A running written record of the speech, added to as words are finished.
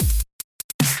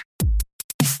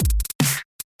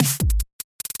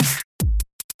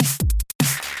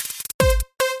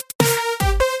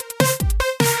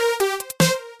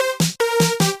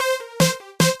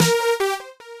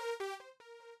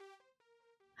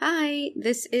Hi,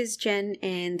 this is Jen,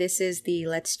 and this is the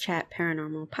Let's Chat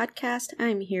Paranormal podcast.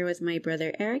 I'm here with my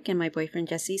brother Eric and my boyfriend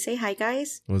Jesse. Say hi,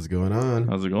 guys. What's going on?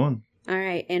 How's it going? All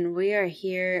right, and we are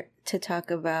here to talk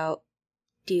about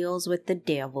deals with the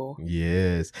devil.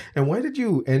 Yes. And why did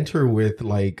you enter with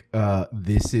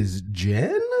this is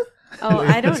Jen? Oh,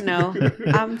 I don't know.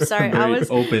 I'm sorry. I Very was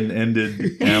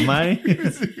open-ended. Am I?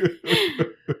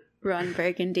 Ron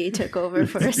Burgundy took over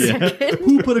for a second.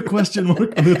 Who put a question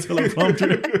mark on the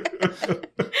teleprompter?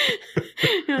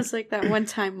 It was like that one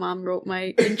time Mom wrote my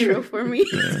intro for me.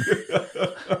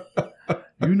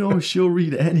 You know she'll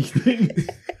read anything.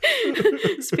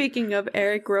 Speaking of,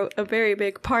 Eric wrote a very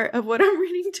big part of what I'm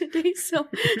reading today, so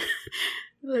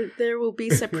there will be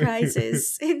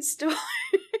surprises in store.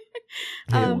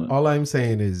 All I'm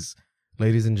saying is,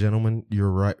 ladies and gentlemen, your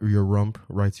rump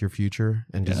writes your future,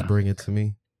 and just bring it to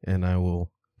me, and I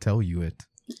will tell you it.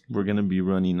 We're going to be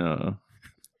running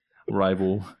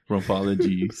rival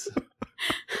rumpologies.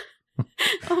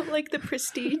 Oh, like the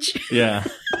Prestige. Yeah.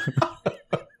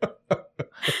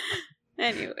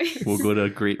 Anyway. We'll go to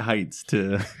great heights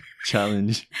to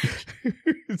challenge.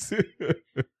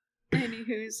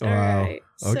 Anywho's, Wow. all right.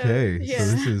 So, Okay, yeah. so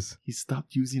this is... He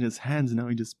stopped using his hands, now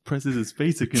he just presses his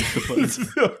face against the buttons.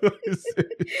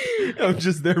 I'm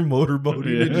just there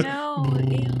motorboating. And just... No,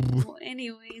 ew.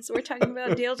 Anyways, we're talking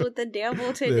about deals with the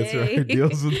devil today. That's right,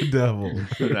 deals with the devil.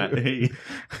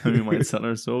 We might sell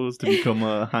our souls to become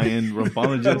a high-end Oh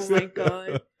rumpologist. my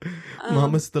god.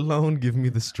 Mama Stallone, give me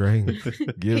the strength.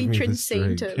 Give me Patron the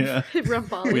saint strength. of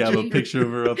rumpology. We have a picture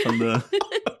of her up on the...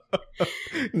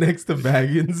 Next to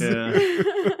Baggins. Yeah.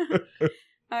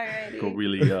 Alrighty. Go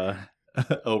really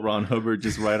L. Ron Hubbard,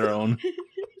 just write our own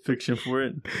fiction for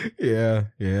it. Yeah.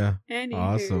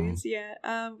 Anywho's, Awesome.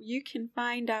 yeah. You can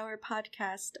find our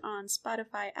podcast on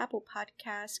Spotify, Apple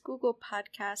Podcasts, Google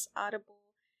Podcasts, Audible,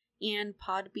 and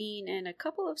Podbean, and a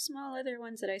couple of small other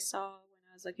ones that I saw when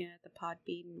I was looking at the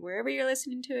Podbean. Wherever you're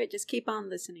listening to it, just keep on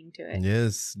listening to it.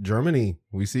 Yes, Germany.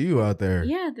 We see you out there.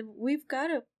 Yeah, we've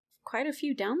got quite a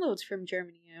few downloads from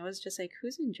Germany. I was just like,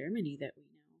 who's in Germany that we know?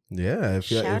 Yeah.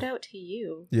 Shout out to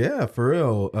you. Yeah, for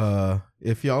real.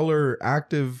 If y'all are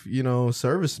active,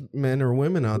 servicemen or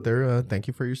women out there, thank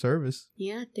you for your service.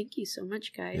 Yeah, thank you so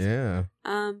much, guys. Yeah.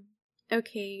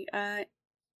 Okay,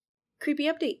 creepy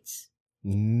updates.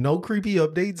 No creepy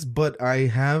updates, but I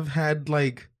have had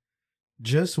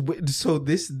this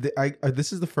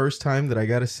is the first time that I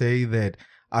gotta say that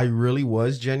I really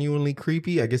was genuinely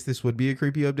creepy. I guess this would be a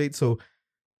creepy update. So,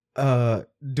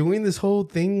 doing this whole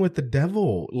thing with the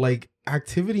devil,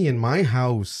 activity in my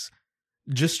house,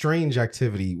 just strange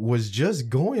activity, was just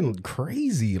going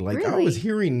crazy. Really? I was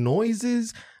hearing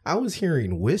noises. I was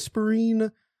hearing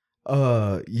whispering.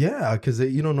 Yeah, because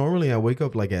normally I wake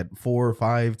up at 4 or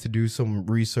 5 to do some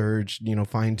research,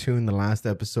 fine tune the last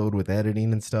episode with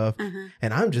editing and stuff,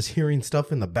 and I'm just hearing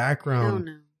stuff in the background.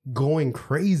 Oh no. Going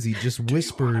crazy, just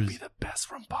whispers. You be the best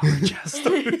rumpologist.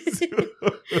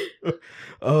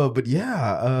 But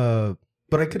yeah,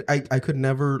 but I could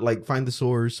never find the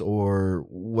source or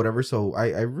whatever, so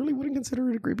I really wouldn't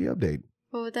consider it a creepy update.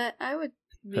 Well, that I would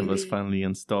maybe... Ella's finally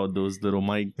installed those little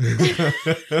mic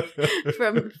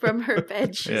from her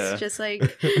bed. She's just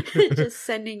just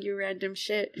sending you random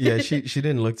shit. Yeah, she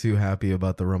didn't look too happy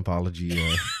about the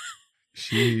rumpology.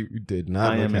 She did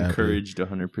not. I am happy. encouraged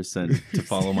 100% to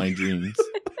follow my dreams.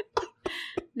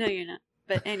 No, you're not.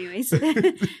 But anyways,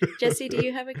 Jesse, do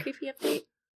you have a creepy update?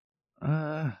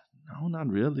 No, not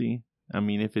really. I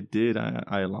mean, if it did,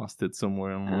 I lost it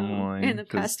somewhere along the line. In the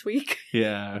past week.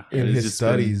 Yeah. In it's his just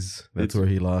studies, that's where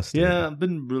he lost it. Yeah, I've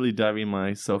been really diving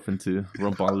myself into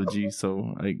rumpology,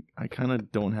 so I kind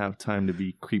of don't have time to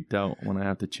be creeped out when I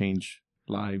have to change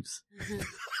lives.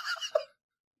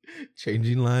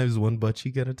 Changing lives one butt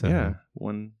cheek at a time. Yeah,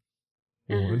 one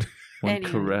Anyway.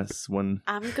 caress, one...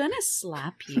 I'm gonna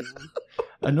slap you.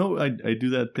 I know I do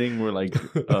that thing where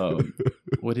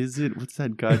what is it? What's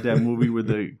that goddamn movie where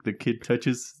the kid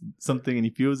touches something and he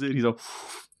feels it? He's all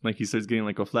he starts getting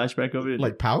a flashback of it.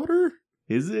 Like powder?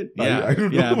 Is it? Yeah, I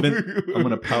don't know. I'm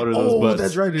gonna powder those butts. Oh,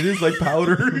 that's right. It is like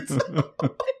powder.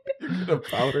 You're gonna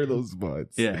powder those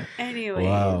butts. Yeah. Anyway,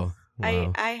 Wow.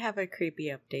 I have a creepy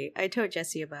update. I told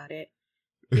Jesse about it.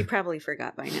 He probably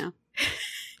forgot by now.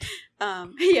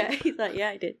 Yeah, he thought, yeah,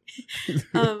 I did.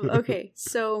 Okay,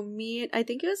 so I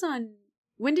think it was on,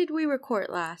 when did we record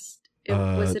last?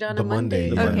 Was it on a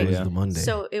Monday? Okay, it was the Monday.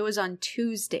 So it was on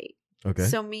Tuesday. Okay.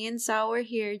 So me and Sal were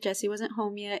here. Jesse wasn't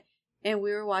home yet. And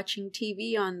we were watching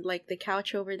TV on the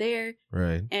couch over there.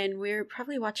 Right. And we were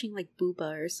probably watching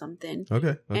Booba or something.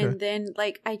 Okay. And then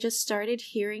I just started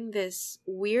hearing this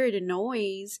weird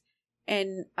noise.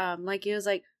 And it was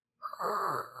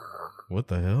What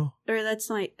the hell? Or that's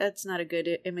not a good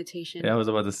imitation. Yeah, I was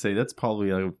about to say that's probably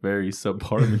a very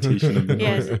subpar imitation of the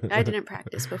Yes, noise. I didn't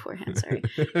practice beforehand. Sorry.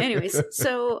 Anyways,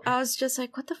 so I was just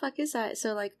like, "What the fuck is that?"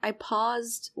 So like, I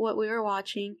paused what we were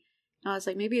watching. And I was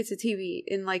like, "Maybe it's a TV,"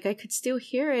 and like I could still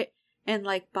hear it. And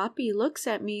like, Boppy looks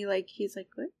at me like he's like,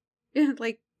 "What?" And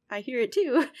like, I hear it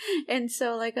too. And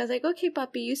so like, I was like, "Okay,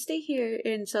 Boppy, you stay here."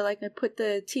 And so like, I put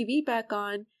the TV back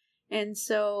on. And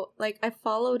so like, I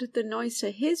followed the noise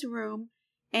to his room.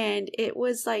 And it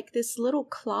was like this little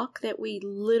clock that we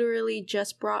literally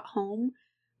just brought home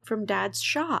from Dad's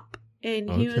shop.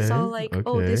 And he was all like,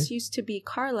 "Oh, this used to be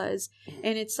Carla's."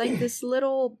 And it's like this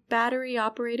little battery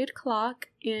operated clock.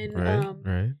 And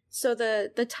Right. so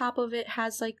the top of it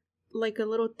has like a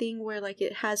little thing where like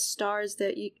it has stars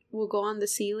that you will go on the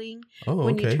ceiling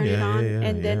when you turn it on.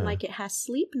 And then like it has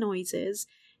sleep noises.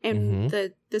 And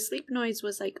the sleep noise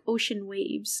was like ocean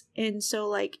waves. And so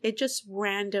like it just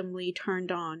randomly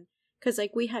turned on. Because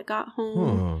like we had got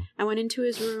home, I went into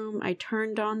his room, I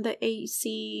turned on the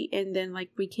AC, and then like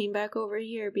we came back over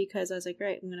here because I was like,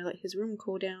 right, I'm going to let his room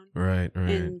cool down. Right.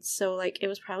 And so like it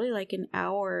was probably like an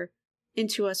hour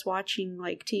into us watching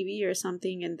like TV or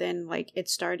something. And then like it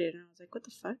started and I was like, what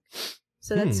the fuck?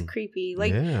 So that's creepy.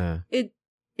 Like it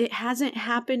hasn't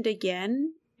happened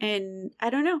again. And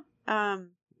I don't know.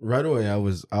 Right away, I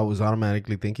was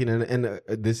automatically thinking, and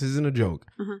this isn't a joke.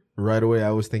 Right away,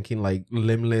 I was thinking like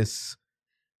limbless,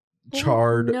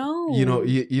 charred. No, you know,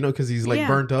 because he's like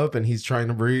burnt up and he's trying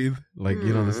to breathe. Like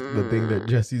the thing that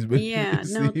Jesse's been. Yeah,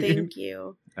 no, thank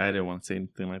you. I didn't want to say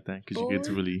anything like that because you get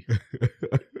to really.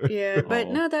 Yeah, but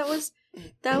no, that was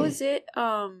it.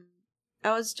 I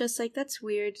was just like, that's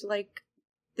weird. Like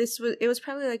it was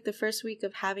probably like the first week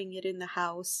of having it in the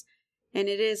house. And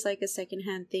it is like a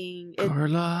secondhand thing.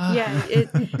 Carla. Yeah,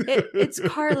 it's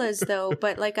Carla's though.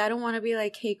 But like, I don't want to be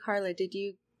like, "Hey, Carla, did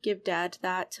you give Dad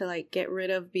that to like get rid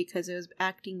of because it was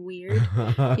acting weird?"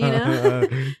 You know?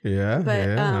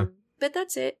 Yeah. But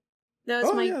that's it. That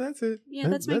was that's it. Yeah,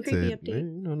 that's my creepy update. You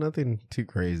know, nothing too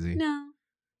crazy. No.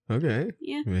 Okay.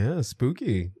 Yeah. Yeah,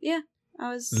 spooky. Yeah,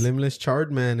 I was limbless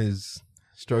charred man is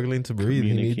struggling to breathe.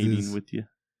 He needs his with you.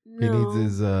 He needs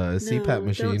his CPAP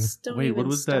machine. Don't Wait, what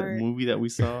was start. that movie that we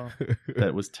saw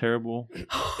that was terrible?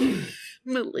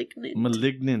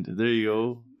 Malignant. There you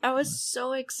go. I was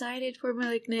so excited for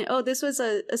Malignant. Oh, this was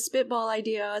a spitball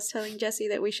idea. I was telling Jesse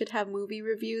that we should have movie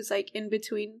reviews like in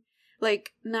between.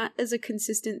 Like, not as a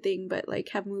consistent thing, but like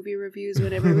have movie reviews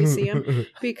whenever we see them.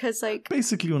 Because like...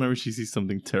 basically whenever she sees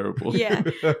something terrible. Yeah.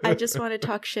 I just want to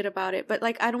talk shit about it. But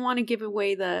like, I don't want to give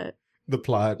away the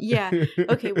plot. Yeah.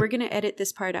 Okay, we're going to edit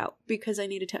this part out because I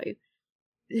need to tell you.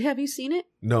 Have you seen it?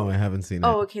 No, I haven't seen it.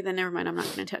 Oh, okay, then never mind. I'm not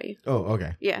going to tell you. Oh,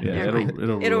 okay. Yeah, never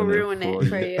mind. It'll ruin it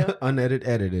for you.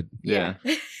 Edited. Yeah.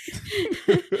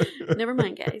 Never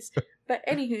mind, guys. But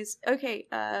anywho's, okay,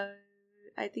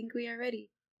 I think we are ready.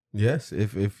 Yes,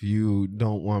 if you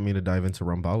don't want me to dive into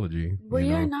rumpology.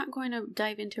 We are not going to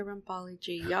dive into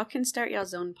rumpology. Y'all can start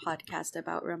y'all's own podcast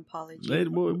about rumpology.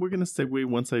 We're going to segue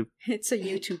once I... It's a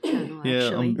YouTube channel, yeah,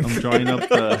 actually. I'm drawing up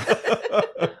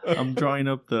the... I'm drawing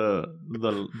up the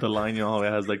line, you know, it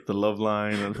has like the love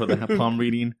line and for the palm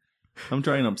reading. I'm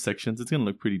drawing up sections. It's going to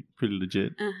look pretty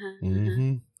legit.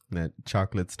 That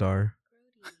chocolate star.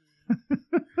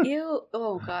 Ew.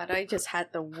 Oh god, I just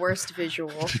had the worst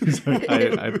visual.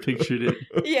 I pictured it.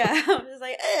 Yeah, I was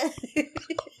like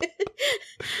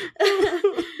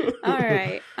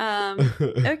alright.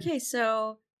 Okay,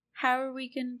 so how are we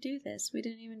gonna do this? We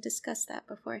didn't even discuss that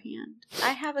beforehand.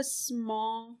 I have a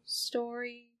small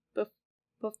story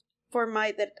for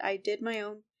that I did my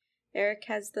own. Eric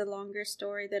has the longer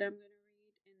story that I'm gonna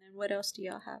read, and then what else do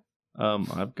y'all have?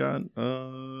 I've got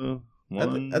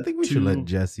I think we should let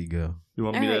Jesse go. You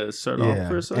want me to start off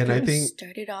first? Okay. And I think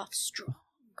started off strong.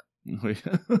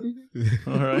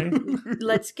 All right.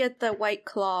 Let's get the White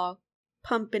Claw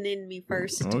pumping in me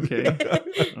first. Okay.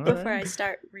 Before I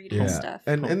start reading stuff.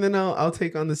 And then I'll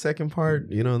take on the second part.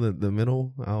 You know, the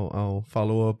middle. I'll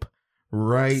follow up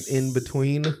right in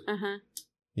between.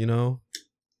 You know,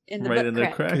 in the right in the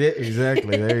crack. Yeah,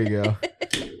 exactly. There you go.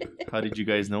 How did you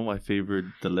guys know I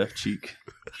favored the left cheek?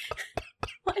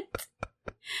 What?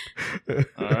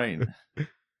 All right.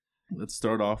 Let's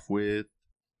start off with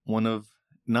one of,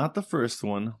 not the first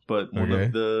one, but one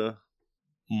of the,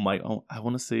 I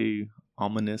want to say,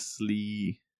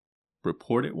 ominously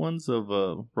reported ones of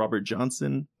Robert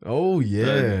Johnson. Oh, yeah.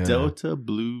 The Delta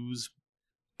Blues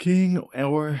king,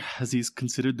 or as he's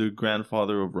considered the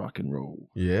grandfather of rock and roll.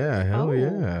 Yeah, hell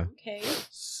yeah. Okay.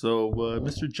 So,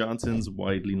 Mr. Johnson's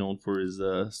widely known for his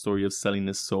story of selling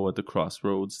his soul at the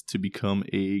crossroads to become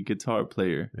a guitar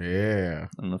player. Yeah.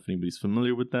 I don't know if anybody's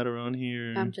familiar with that around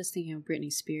here. I'm just thinking of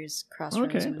Britney Spears'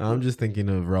 Crossroads. Okay. movie. I'm just thinking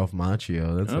of Ralph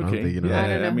Macchio. That's what I'm Okay, thinking of. yeah. I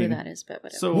don't know I mean, who that is, but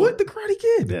whatever. so- What? The Karate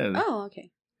Kid? Yeah, Oh, okay.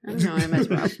 I don't know him as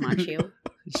Ralph Macchio.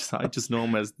 I just know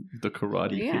him as the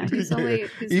Karate Yeah, Kid.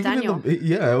 he's Daniel.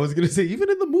 I was going to say,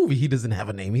 even in the movie, he doesn't have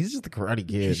a name. He's just the Karate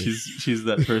Kid. She's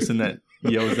that person that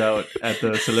yells out at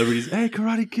the celebrities, "Hey,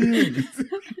 Karate Kid,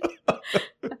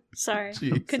 Sorry.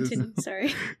 Jesus. Continue.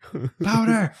 Sorry.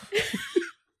 powder!"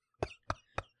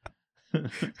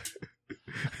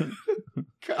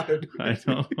 God. I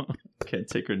know. Can't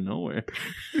take her nowhere.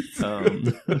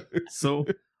 So,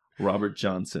 Robert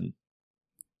Johnson,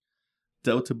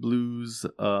 Delta Blues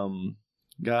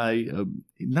guy,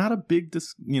 not a big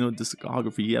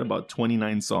discography. He had about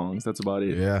 29 songs. That's about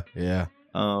it. Yeah.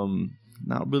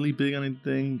 Not really big on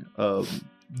anything.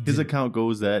 His account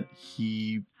goes that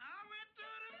he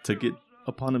took it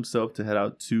upon himself to head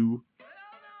out to.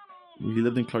 He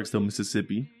lived in Clarksdale,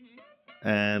 Mississippi,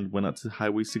 and went out to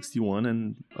Highway 61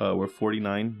 and where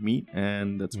 49 meet,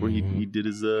 and that's where he did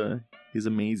his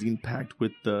amazing pact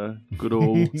with good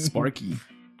old Sparky.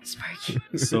 Sparky.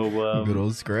 So good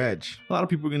old Scratch. a lot of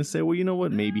people are gonna say, well, you know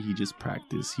what? Maybe he just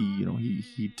practiced.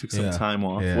 He took some Yeah. time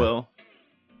off. Yeah. Well,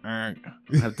 I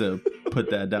have to put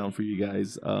that down for you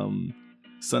guys.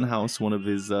 Son House, one of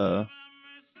his I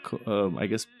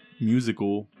guess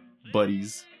musical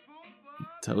buddies,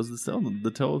 tells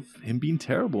the tale of him being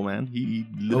terrible, man. He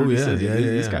literally says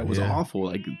this guy was awful.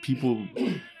 Like, people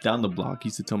down the block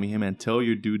used to tell me, "Hey man, tell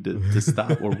your dude to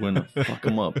stop or we're gonna fuck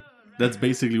him up." That's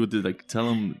basically what they're like. Tell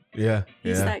him. Yeah.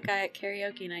 He's that guy at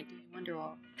karaoke night doing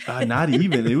Wonderwall. Not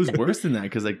even. It was worse than that,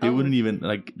 because they wouldn't even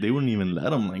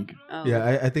let him like. Oh.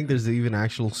 Yeah, I think there's even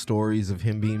actual stories of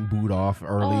him being booed off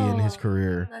early in his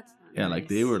career. That's not Yeah, nice. like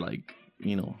they were like,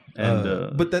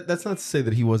 and but that's not to say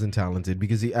that he wasn't talented,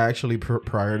 because he actually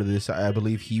prior to this, I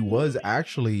believe he was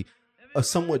actually a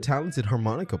somewhat talented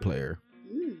harmonica player,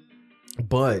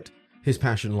 but his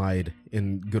passion lied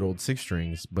in good old six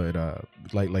strings. But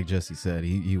like Jesse said,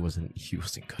 he wasn't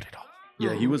good at all.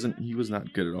 Yeah, he was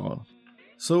not good at all.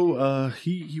 So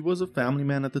he was a family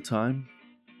man at the time.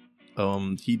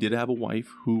 He did have a wife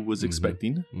who was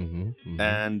expecting,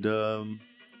 and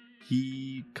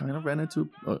he kind of ran into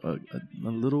a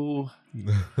little,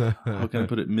 how can I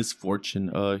put it,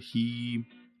 misfortune. He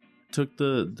took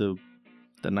the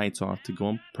nights off to go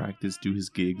and practice, do his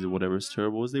gigs or whatever, as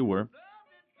terrible as they were.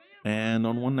 And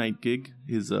on one night gig,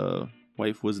 his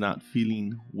wife was not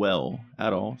feeling well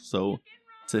at all. So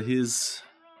to his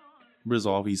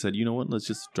resolve, he said, "You know what? Let's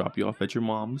just drop you off at your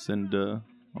mom's, and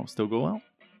I'll still go out."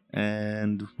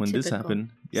 And when this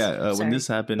happened,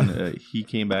 he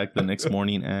came back the next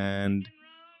morning, and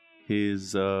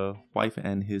his wife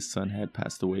and his son had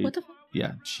passed away. What the fuck?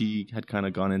 Yeah, she had kind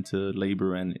of gone into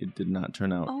labor, and it did not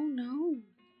turn out. Oh no.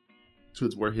 So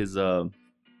it's where his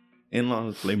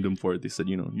in-laws blamed him for it. They said,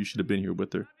 you should have been here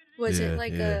with her. Was it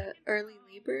like a early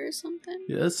labor or something?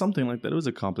 Yeah, something like that. It was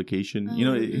a complication.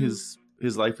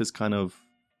 His life is kind of.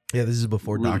 Yeah, this is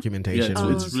before documentation.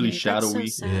 Yeah, it's really shadowy.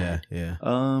 That's so sad. Yeah.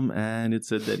 And it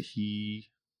said that he,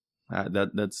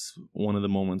 that's one of the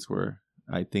moments where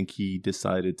I think he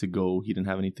decided to go. He didn't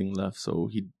have anything left, so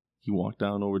he walked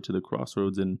down over to the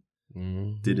crossroads and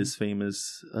did his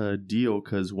famous deal.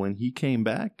 Because when he came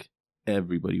back,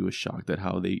 everybody was shocked at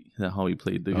how he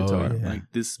played the guitar. Yeah.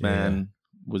 Like, this man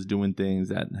was doing things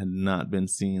that had not been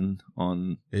seen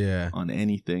on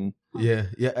anything. Yeah.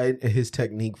 His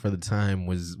technique for the time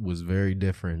was very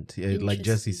different. Like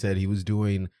Jesse said, he was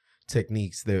doing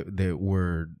techniques that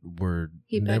were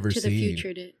he never Back to seen. the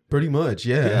Future did. Pretty much,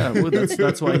 yeah. Well,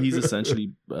 that's why he's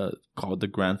essentially called the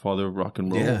grandfather of rock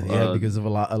and roll. Yeah, because of a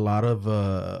lot of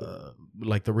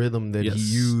like the rhythm that he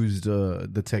used,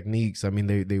 the techniques. I mean,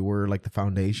 they were like the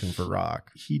foundation for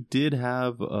rock. He did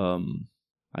have,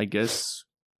 I guess,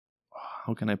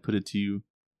 how can I put it to you?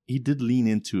 He did lean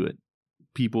into it.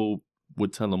 People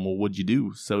would tell him, "Well, what'd you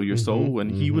do? Sell your soul?"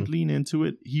 And he would lean into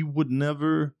it. He would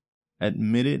never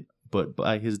admit it, but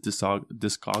by his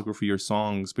discography or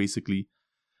songs, basically,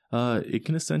 it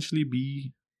can essentially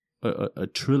be a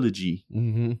trilogy,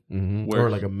 or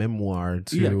like a memoir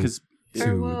to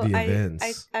the events.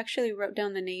 I actually wrote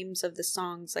down the names of the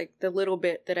songs, like the little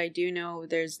bit that I do know.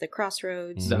 There's the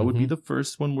Crossroads. That would be the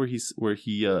first one where he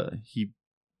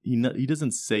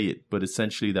doesn't say it, but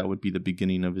essentially that would be the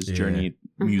beginning of his journey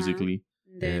musically.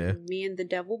 then Me and the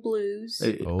Devil Blues.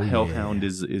 Hellhound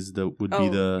is would be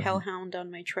the Hellhound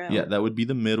on My Trail. Yeah, that would be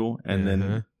the middle, and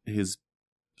then his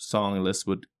song list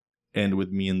would end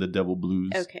with Me and the Devil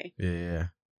Blues. Okay. Yeah.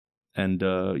 And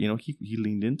he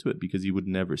leaned into it because he would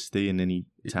never stay in any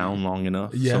town long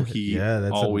enough. Yeah. So he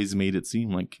always made it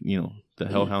seem like, the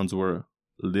Hellhounds were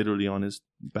literally on his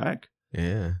back.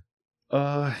 Yeah.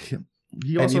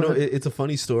 He also it's a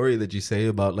funny story that you say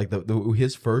about like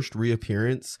his first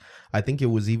reappearance. I think it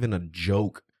was even a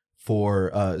joke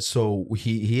for so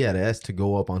he had asked to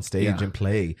go up on stage and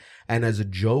play, and as a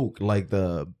joke, like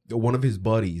one of his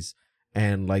buddies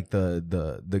and like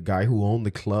the guy who owned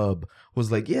the club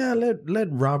was like, yeah, let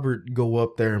Robert go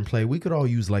up there and play. We could all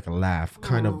use like a laugh,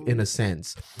 kind of in a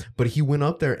sense. But he went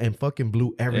up there and fucking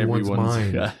blew everyone's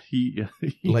mind.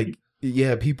 Like,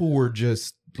 yeah, people were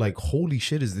just like, holy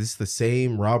shit, is this the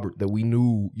same Robert that we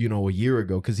knew, a year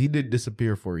ago? Because he did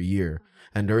disappear for a year.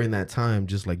 And during that time,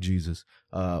 just like Jesus,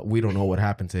 we don't know what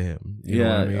happened to him. You know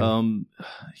what I mean?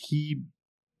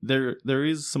 There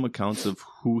is some accounts of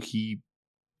who he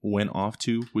went off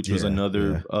to, which was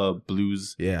another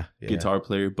blues guitar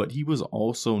player. But he was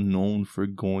also known for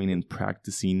going and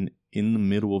practicing in the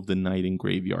middle of the night in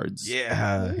graveyards.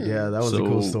 Yeah, that was a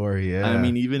cool story. Yeah, I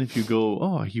mean, even if you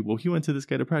go, he went to this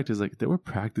guy to practice, like they were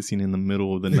practicing in the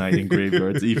middle of the night in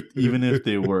graveyards, even if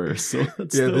they were. So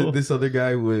this other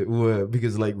guy would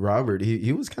because like Robert,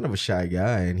 he was kind of a shy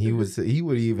guy, and he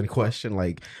would even question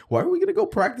like, why are we gonna go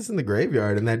practice in the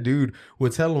graveyard? And that dude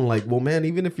would tell him like, well, man,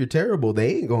 even if you're terrible,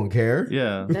 they ain't gonna care.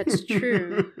 Yeah, that's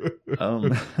true.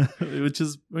 Which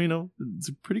is it's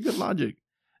a pretty good logic.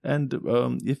 And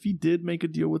if he did make a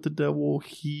deal with the devil,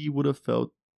 he would have felt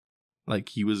like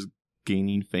he was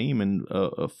gaining fame and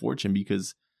a fortune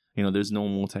because, there's no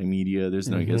multimedia. There's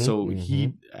no... So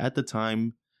he, at the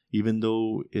time, even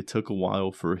though it took a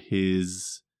while for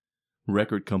his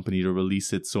record company to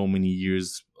release it so many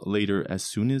years later, as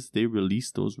soon as they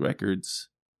released those records,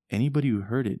 anybody who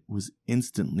heard it was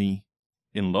instantly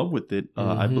in love with it.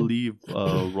 I believe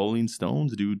Rolling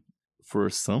Stones, dude, for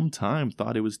some time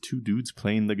thought it was two dudes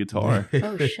playing the guitar.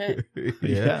 Oh shit.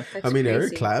 Yeah. I mean, crazy.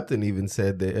 Eric Clapton even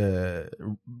said that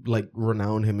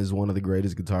renowned him as one of the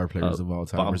greatest guitar players of all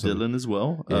time. Bob Dylan as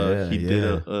well. He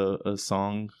did a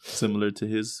song similar to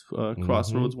his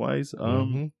Crossroads Wise.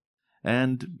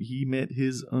 And he met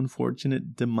his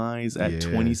unfortunate demise at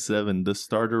 27, the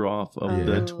starter off of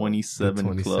the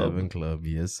 27 Club.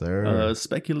 Yes, sir.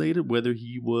 Speculated whether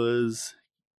he was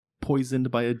poisoned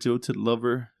by a jilted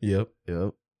lover. Yep.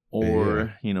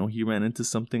 Or, he ran into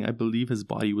something. I believe his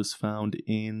body was found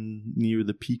near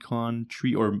the pecan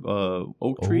tree or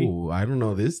oak tree. Oh, I don't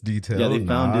know this detail. Yeah, they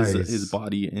found his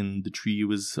body in the tree. It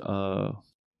was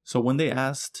so when they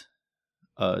asked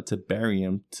to bury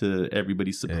him, to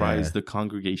everybody's surprise, the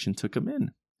congregation took him in,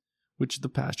 which the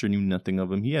pastor knew nothing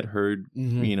of him. He had heard,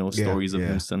 stories of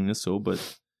him selling his soul,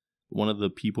 but one of the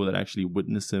people that actually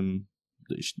witnessed him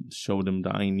showed him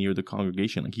dying near the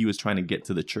congregation. Like he was trying to get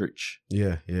to the church.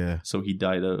 Yeah. So he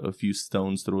died a few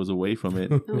stones throws away from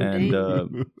it. And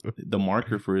the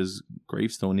marker for his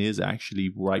gravestone is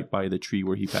actually right by the tree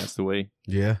where he passed away.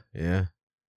 Yeah.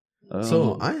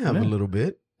 So I have a little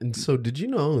bit. And so did you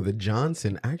know that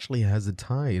Johnson actually has a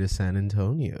tie to San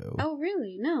Antonio? Oh,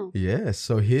 really? No. Yeah,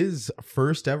 so his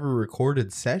first ever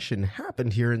recorded session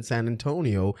happened here in San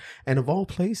Antonio. And of all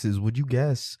places, would you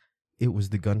guess it was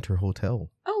the Gunter Hotel?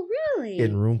 Oh, really?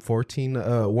 In room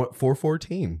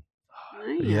 414.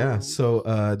 Nice. Yeah, so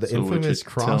the infamous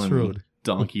Crossroad.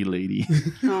 Donkey lady.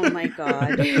 Oh my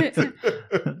god.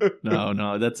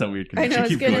 No, that's a weird connection. I know, I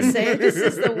was going to say, this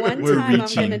is the one time I'm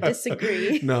going to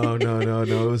disagree. No.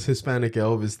 It was Hispanic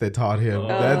Elvis that taught him.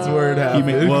 That's where it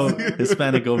happened.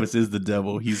 Hispanic Elvis is the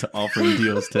devil. He's offering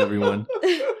deals to everyone.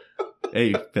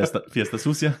 Hey, fiesta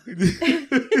sucia.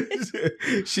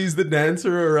 She's the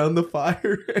dancer around the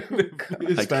fire.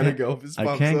 Hispanic Elvis pops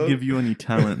I can't up. give you any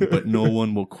talent, but no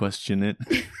one will question it.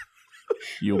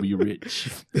 You'll be rich.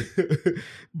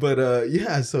 But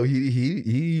so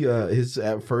he his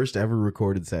first ever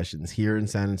recorded sessions here in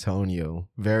San Antonio.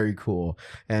 Very cool.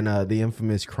 And the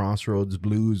infamous Crossroads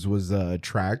Blues was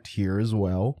tracked here as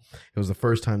well. It was the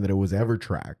first time that it was ever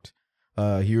tracked.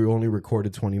 He only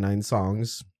recorded 29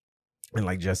 songs. And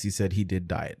like Jesse said, he did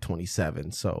die at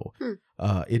 27. So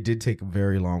it did take a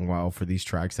very long while for these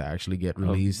tracks to actually get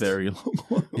released. A very long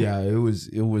while. Yeah,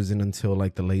 it wasn't until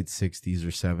like the late 60s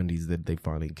or 70s that they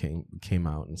finally came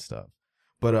out and stuff.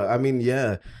 But I mean,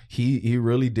 yeah, he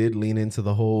really did lean into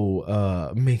the whole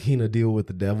making a deal with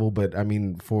the devil. But I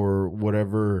mean, for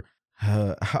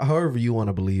However you want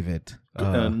to believe it.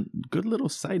 Good little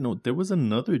side note. There was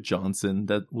another Johnson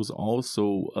that was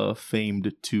also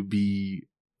famed to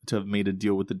have made a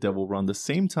deal with the devil around the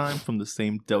same time from the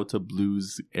same Delta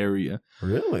Blues area.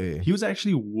 Really? He was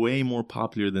actually way more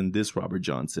popular than this Robert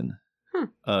Johnson.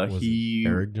 He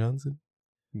Eric Johnson?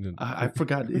 I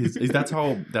forgot. That's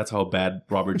how bad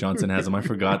Robert Johnson has him. I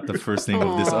forgot the first name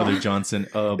of this other Johnson.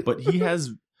 But he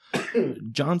has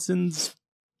Johnson's.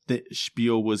 The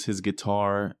spiel was his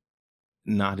guitar,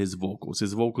 not his vocals.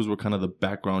 His vocals were kind of the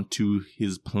background to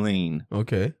his playing.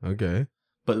 Okay.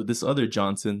 But this other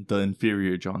Johnson, the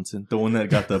inferior Johnson, the one that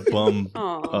got the bum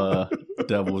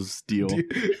devil's deal.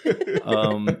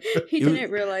 He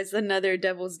didn't realize another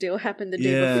devil's deal happened the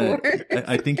day before.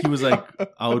 I think he was like,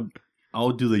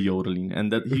 I'll do the yodeling.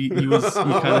 And that he kind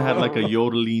of had like a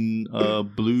yodeling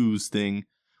blues thing,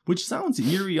 which sounds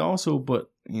eerie also, but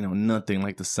nothing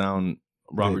like the sound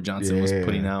Robert Johnson was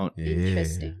putting out.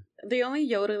 Interesting. The only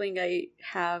yodeling I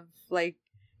have, I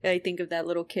think of that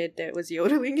little kid that was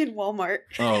yodeling in Walmart.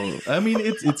 Oh, I mean,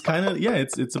 it's kind of,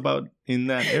 it's about in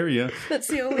that area. That's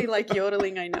the only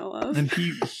yodeling I know of. And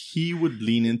he would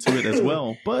lean into it as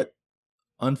well. But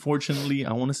unfortunately,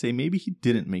 I want to say maybe he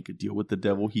didn't make a deal with the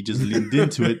devil. He just leaned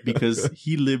into it because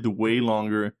he lived way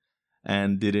longer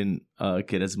and didn't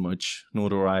get as much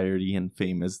notoriety and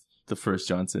fame as the first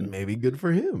Johnson. Maybe good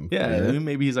for him. Yeah.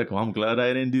 Maybe he's like, well, I'm glad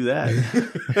I didn't do that.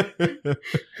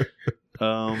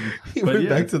 He went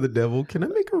back to the devil. Can I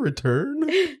make a return?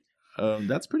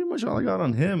 That's pretty much all I got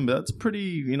on him. That's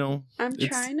pretty, I'm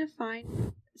trying to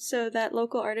find. So that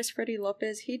local artist, Freddie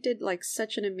Lopez, he did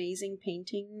such an amazing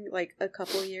painting a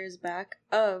couple years back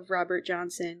of Robert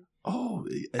Johnson. Oh,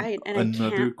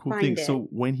 another cool thing. So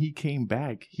when he came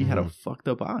back, he had a fucked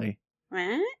up eye.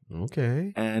 What?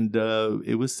 Okay. And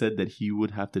it was said that he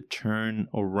would have to turn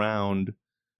around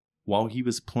while he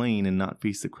was playing and not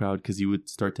face the crowd because he would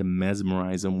start to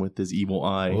mesmerize him with his evil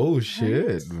eye. Oh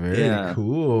shit! Very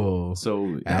cool.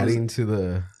 So adding to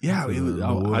the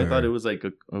I thought it was a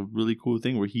really cool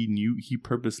thing where he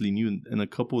purposely knew in a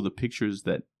couple of the pictures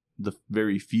that the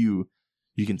very few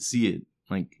you can see it.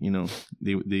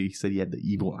 They said he had the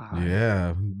evil eye.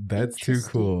 Yeah, that's too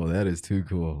cool. That is too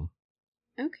cool.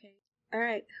 Okay. All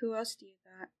right. Who else do you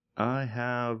got? I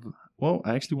have. Well,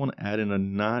 I actually want to add in a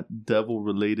not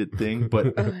devil-related thing,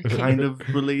 but kind of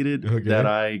related that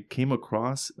I came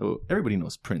across. Oh, everybody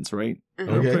knows Prince, right?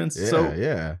 Okay. Prince.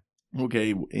 Yeah.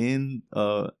 Okay, in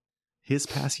his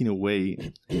passing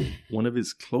away, one of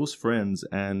his close friends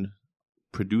and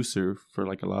producer for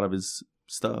a lot of his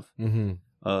stuff,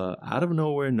 out of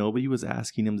nowhere, nobody was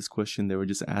asking him this question. They were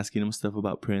just asking him stuff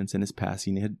about Prince and his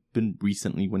passing. It had been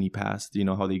recently when he passed. You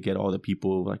know how they get all the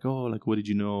people what did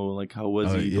you know? How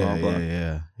was he? Yeah, blah, blah.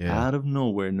 Yeah. Out of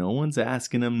nowhere, no one's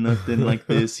asking him nothing like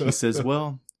this. He says,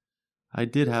 well, I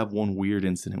did have one weird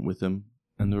incident with him.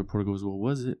 And the reporter goes, well,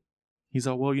 was it? He's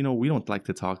like, well, we don't like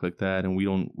to talk like that. And we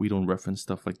don't reference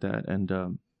stuff like that.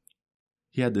 And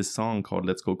he had this song called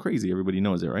Let's Go Crazy. Everybody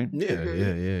knows it, right?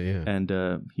 Yeah.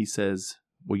 And he says,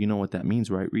 well, you know what that means,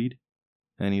 right, Reed?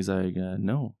 And he's like,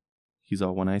 no. He's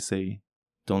all, when I say,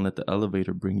 don't let the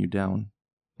elevator bring you down,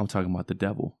 I'm talking about the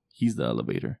devil. He's the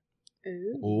elevator.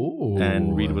 Ooh.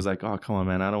 And Reed was like, oh, come on,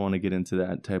 man. I don't want to get into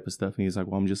that type of stuff. And he's like,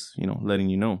 well, I'm just, letting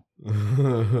you know.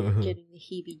 Getting the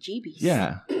heebie-jeebies.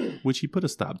 Yeah. Which he put a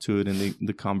stop to it, and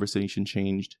the conversation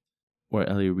changed. Where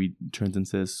Elliot Reed turns and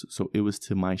says, so it was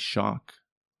to my shock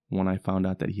when I found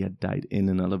out that he had died in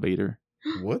an elevator.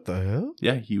 What the hell?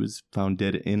 Yeah, he was found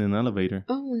dead in an elevator.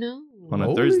 Oh, no. On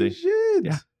a Thursday. Shit.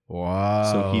 Yeah.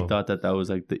 Wow. So he thought that was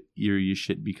the eeriest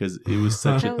shit because it was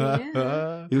such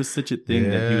it was such a thing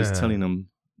that he was telling him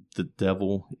the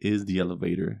devil is the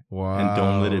elevator. Wow. And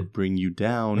don't let it bring you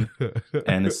down.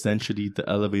 And essentially the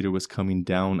elevator was coming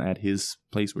down at his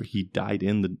place where he died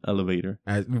in the elevator.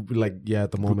 At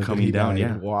the moment coming that he down,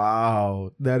 died. yeah.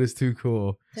 That is too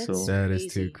cool. That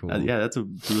is too cool. Yeah, that's a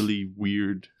really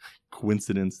weird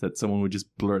coincidence that someone would just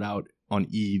blurt out on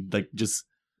E, just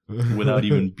without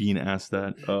even being asked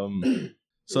that.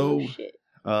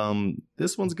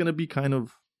 This one's gonna be kind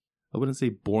of, I wouldn't say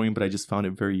boring, but I just found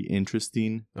it very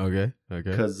interesting. Okay.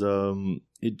 Because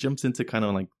it jumps into kind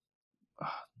of a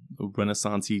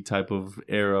Renaissance-y type of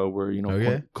era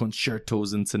where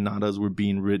concertos and sonatas were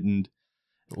being written.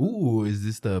 Ooh, is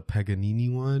this the Paganini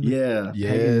one? Yeah.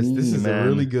 Yes, Paganini, this is a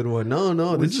really good one.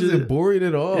 No, this isn't boring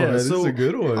at all. Yeah, this is a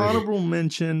good one. Honorable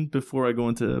mention before I go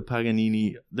into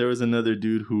Paganini, there was another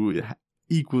dude who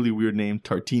equally weird name,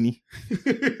 Tartini.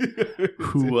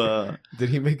 Who did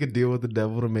he make a deal with the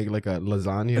devil to make like a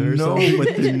lasagna or no, something?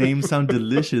 but the names sound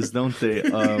delicious, don't they?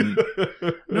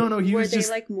 No, he Were was they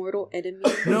just like mortal enemies?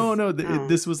 no. Oh.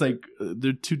 This was like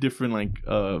they're two different like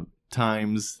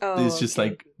times. Oh, It's just okay.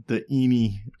 like the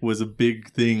Eni was a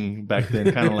big thing back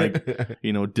then, kind of like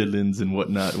Dylan's and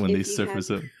whatnot when If they you surface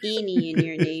have up. Eni in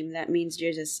your name, that means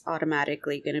you're just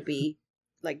automatically gonna be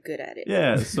like good at it.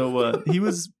 Yeah, so he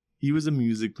was a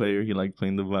music player. He liked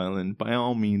playing the violin. By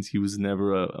all means, he was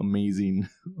never an amazing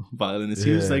violinist.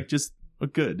 He was Yeah. like just a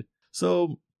good.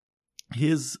 So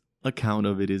his account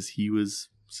of it is he was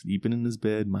sleeping in his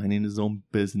bed, minding his own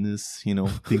business,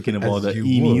 thinking of all As the you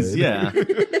Enies. would. Yeah.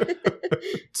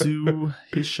 To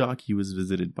his shock, he was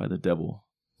visited by the devil.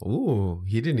 Ooh,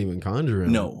 he didn't even conjure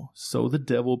him. No. So the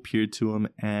devil appeared to him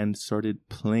and started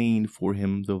playing for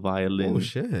him the violin. Oh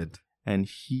shit. And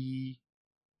he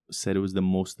said it was the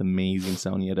most amazing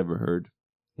sound he had ever heard.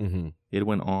 Mm-hmm. It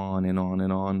went on and on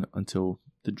and on until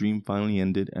the dream finally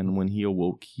ended. And when he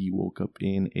woke up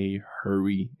in a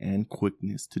hurry and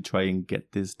quickness to try and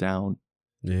get this down.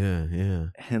 Yeah.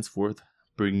 Henceforth,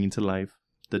 bringing to life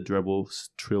the Devil's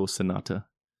Trill Sonata.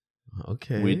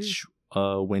 Okay. Which,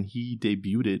 when he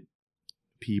debuted it,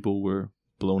 people were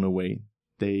blown away.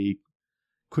 They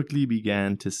quickly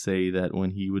began to say that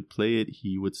when he would play it,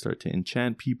 he would start to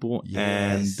enchant people,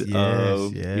 Yes, and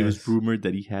yes. it was rumored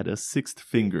that he had a sixth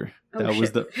finger. Oh, That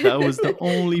was shit. the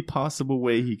only possible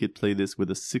way he could play this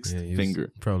with a sixth he was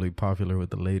finger. probably popular with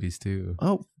the ladies too.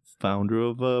 Oh, founder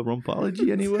of Rumpology,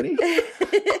 anybody?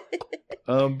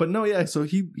 But no, yeah. So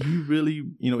he really,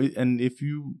 and if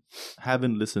you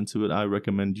haven't listened to it, I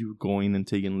recommend you going and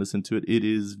taking a listen to it. It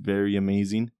is very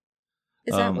amazing.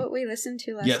 Is that what we listened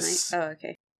to last yes. night? Oh,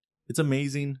 okay. It's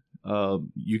amazing.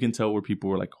 You can tell where people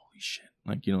were like, "Holy shit!"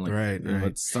 Like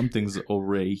Right. something's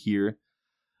array here.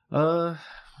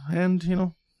 And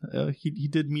he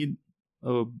did meet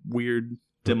a weird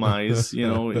demise.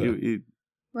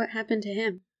 What happened to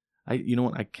him?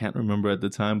 I can't remember at the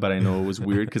time, but I know it was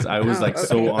weird because I was Oh, like okay.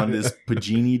 so on this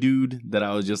Pagini dude that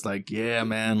I was just like, yeah,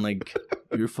 man, like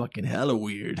you're fucking hella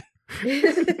weird.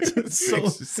 So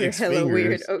You're hella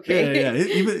weird. Okay. Yeah.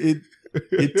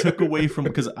 It took away from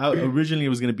because originally it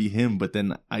was gonna be him, but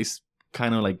then I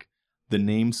kind of like the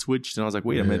name switched, and I was like,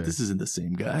 wait a minute, this isn't the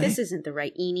same guy. This isn't the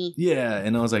right Eni. Yeah,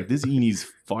 and I was like, this Eni's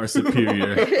far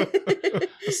superior.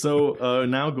 So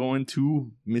now going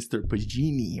to Mr.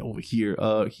 Pagini over here.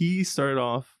 He started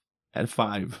off at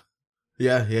 5.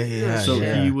 Yeah. So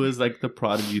yeah. he was like the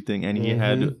prodigy thing, and he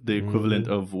had Mhm, the equivalent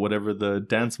of whatever the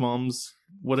dance moms,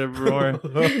 whatever are.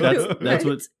 That's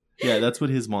what. Yeah, that's what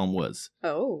his mom was.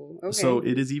 Oh, okay. So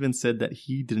it is even said that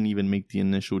he didn't even make the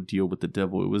initial deal with the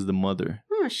devil. It was the mother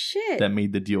oh shit. that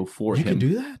made the deal for You him. can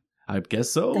do that? I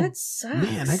guess so. That sucks.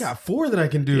 Man, I got 4 that I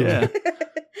can do. Yeah.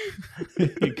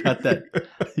 You got that.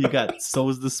 You got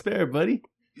souls to spare, buddy.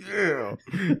 Yeah.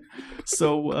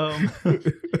 So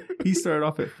he started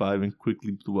off at 5 and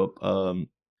quickly blew up.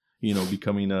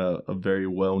 Becoming a very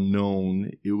well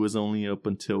known. It was only up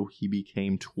until he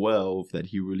became 12 that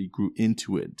he really grew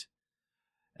into it.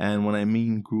 And when I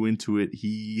mean grew into it,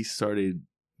 he started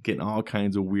getting all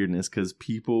kinds of weirdness because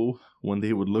people, when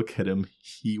they would look at him,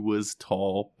 he was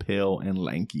tall, pale, and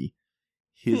lanky.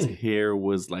 His hair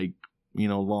was like,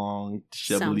 long,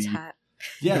 Sounds shibbly. hot.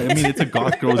 Yeah, I mean, it's a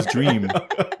goth girl's dream.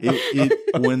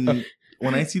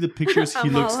 When I see the pictures, he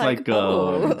I'm looks all like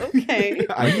oh, okay.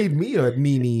 I need me a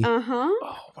Nini. Uh-huh.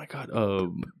 oh my god,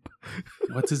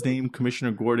 what's his name?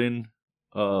 Commissioner Gordon,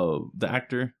 the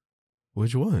actor.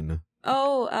 Which one?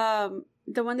 Oh,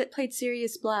 the one that played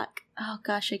Sirius Black. Oh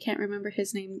gosh, I can't remember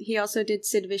his name. He also did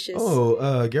Sid Vicious.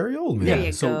 Oh, Gary Oldman. There Yeah,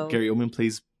 you so go. Gary Oldman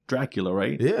plays Dracula,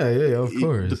 right? Yeah, of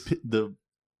course. The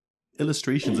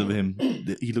illustrations of him,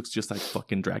 he looks just like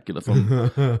fucking Dracula from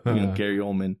Gary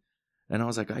Oldman. And I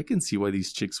was like, I can see why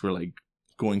these chicks were like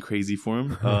going crazy for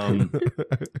him.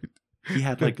 He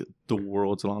had like the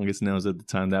world's longest nails at the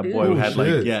time. That boy Ooh, had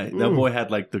shit. that boy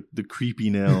had like the creepy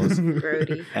nails.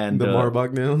 Grody. And the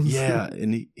Marbach nails. yeah,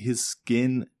 and his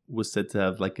skin was said to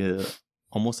have like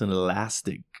almost an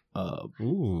elastic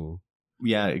Ooh.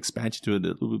 expansion to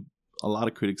it. A lot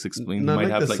of critics explained Not he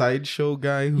might like have the sideshow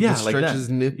guy who Yeah, just like that. stretches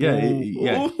nipple.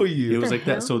 Yeah. Oh, yeah. it was The like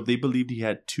that. hell? So they believed he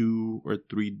had 2 or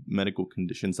 3 medical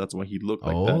conditions. That's why he looked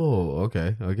like that. Oh,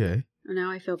 okay. Now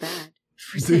I feel bad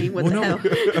for saying what the Well,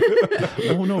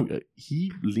 hell. No,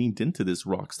 he leaned into this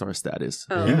rock star status.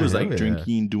 Oh. He was Yeah, like yeah.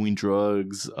 drinking, doing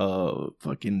drugs,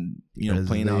 fucking, As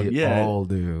playing out. they Yeah. all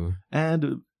do.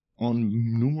 And on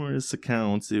numerous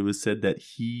accounts, it was said that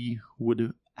he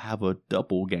would have a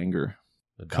doppelganger.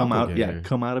 come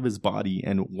out of his body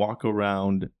and walk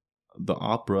around the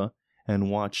opera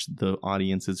and watch the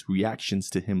audience's reactions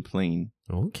to him playing.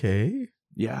 Okay.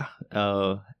 Yeah.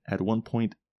 At one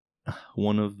point,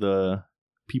 one of the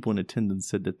people in attendance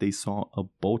said that they saw a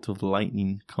bolt of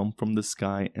lightning come from the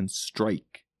sky and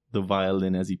strike the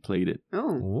violin as he played it.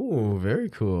 Oh, very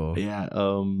cool. Yeah.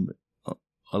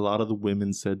 A lot of the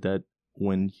women said that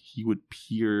when he would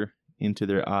peer into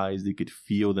their eyes, they could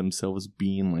feel themselves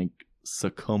being like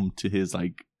succumbed to his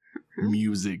like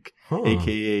music,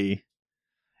 aka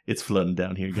it's flooding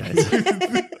down here, guys.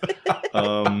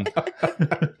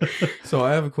 So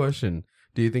I have a question.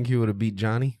 Do you think he would have beat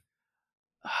Johnny?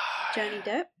 Johnny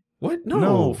Depp? What?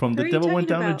 No, from The Devil Went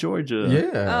Down to Georgia.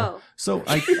 Yeah. Oh. So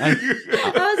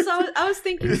I was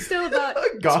thinking still about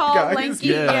tall, guys. lanky.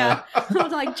 Yeah. I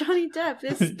was like, Johnny Depp.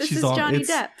 This is Johnny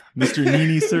Depp. Mr.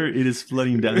 Nini, sir, it is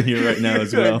flooding down here right now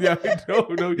as well. Yeah, no.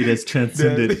 It has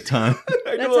transcended time.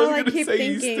 That's all I keep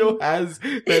thinking. He still has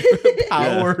that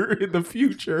power in the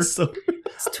future. So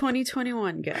it's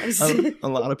 2021, guys. A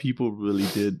lot of people really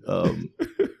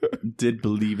did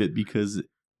believe it because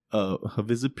of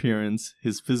his appearance,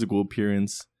 his physical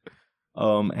appearance,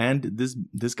 and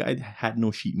this guy had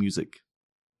no sheet music.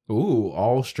 Ooh,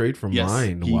 all straight from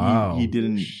mine. Wow. He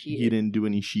didn't do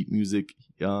any sheet music.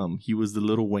 He was the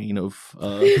Lil Wayne of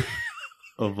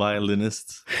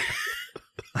violinists.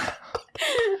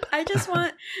 I just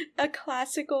want a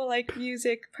classical like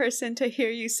music person to hear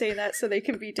you say that so they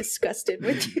can be disgusted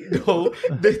with you. No,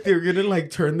 they're gonna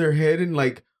like turn their head and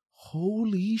like,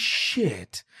 holy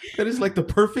shit. That is like the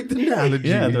perfect analogy.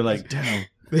 Yeah, they're like, damn.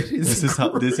 This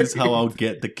is how I'll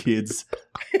get the kids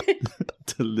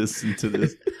to listen to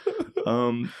this.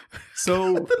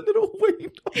 So the Lil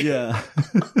Wayne. Yeah.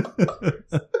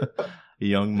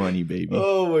 Young Money, baby.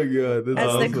 Oh my god. That's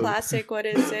awesome. The classic, what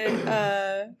is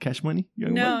it? Cash Money?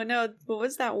 Money? No. What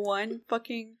was that one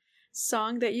fucking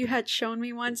song that you had shown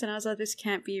me once and I was like, this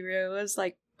can't be real. It was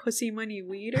like Pussy Money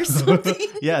Weed or something.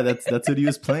 Yeah, that's what he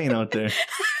was playing out there.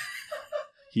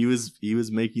 He was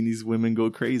making these women go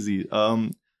crazy.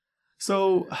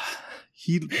 So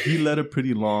he led a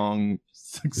pretty long,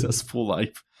 successful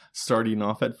life, starting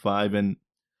off at 5 and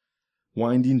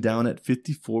winding down at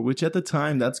 54, which at the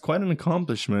time, that's quite an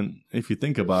accomplishment if you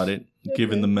think about it,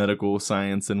 given the medical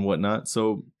science and whatnot.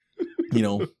 So,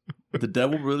 the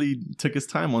devil really took his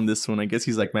time on this one. I guess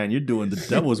he's like, man, you're doing the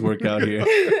devil's work out here.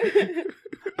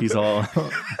 He's all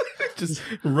just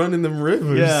running them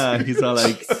rivers. Yeah, he's all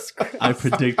like, I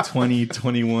predict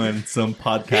 2021, some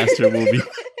podcaster will be.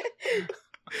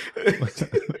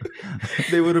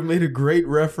 They would have made a great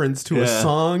reference to a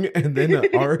song and then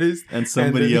an artist and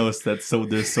somebody else that sold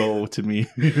their soul to me.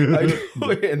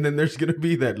 And then there's gonna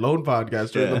be that lone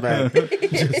podcaster in the back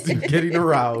just getting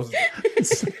aroused.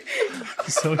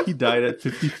 So he died at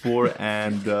 54,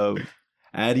 and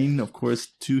adding, of course,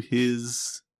 to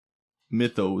his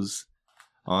mythos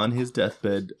on his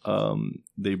deathbed,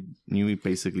 they knew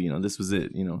basically, this was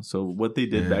it, So what they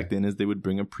did back then is they would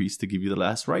bring a priest to give you the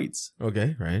last rites.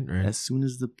 Okay, right. As soon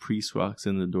as the priest walks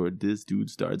in the door, this dude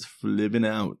starts flipping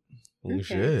out. Oh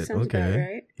shit! Sounds about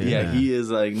right. Yeah, he is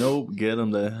like, nope, get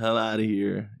him the hell out of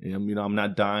here. I'm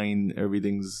not dying.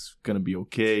 Everything's gonna be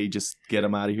okay. Just get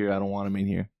him out of here. I don't want him in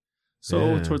here.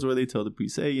 So towards where they tell the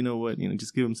priest, hey, you know what?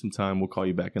 Just give him some time. We'll call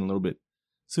you back in a little bit.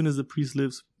 As soon as the priest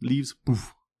leaves,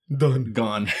 poof. Done.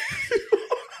 Gone.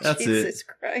 That's Jesus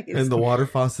Christ. And the water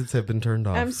faucets have been turned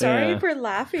off. I'm sorry for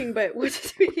laughing, but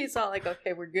he's all like,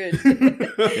 okay, we're good.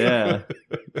 Yeah.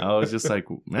 I was just like,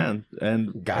 man.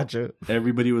 And gotcha.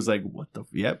 Everybody was like, what the?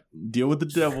 Yep. Deal with the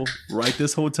devil right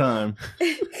this whole time.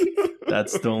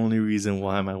 That's the only reason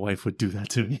why my wife would do that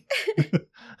to me.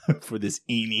 For this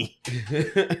eenie.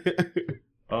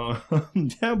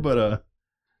 Yeah, but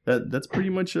that's pretty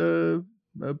much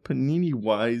Panini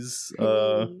wise,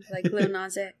 like Lil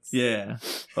Nas X. Yeah.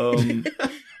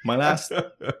 My last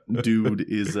dude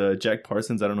is Jack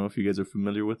Parsons. I don't know if you guys are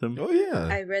familiar with him. Oh yeah,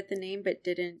 I read the name but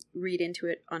didn't read into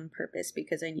it on purpose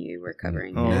because I knew you were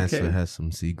covering. NASA has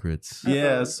some secrets.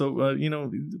 Yeah, so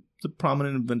the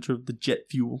prominent inventor of the jet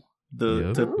fuel,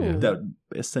 that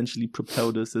essentially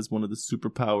propelled us as one of the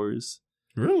superpowers.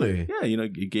 Really? Yeah,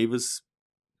 it gave us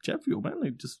jet fuel,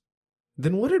 man.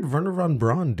 Then what did Wernher von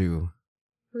Braun do?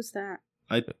 Who's that?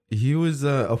 He was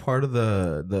a part of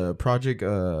the project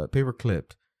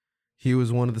Paperclip. He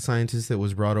was one of the scientists that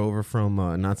was brought over from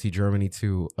Nazi Germany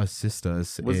to assist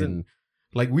us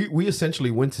we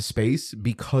essentially went to space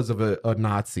because of a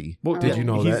Nazi. Well, did you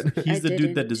know that? He's the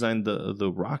dude that designed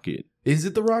the rocket. Is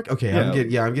it the rocket? Okay,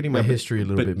 yeah. I'm getting my history a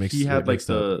little bit mixed up. He had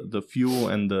the fuel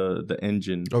and the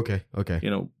engine. Okay.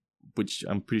 Which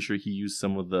I'm pretty sure he used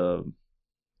some of the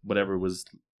whatever was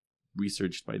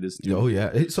researched by this dude. Oh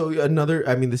yeah. So another,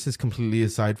 I mean, this is completely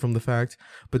aside from the fact,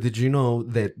 but did you know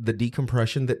that the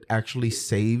decompression that actually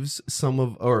saves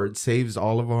saves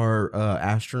all of our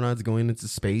astronauts going into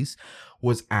space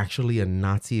was actually a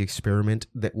Nazi experiment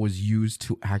that was used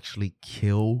to actually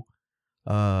kill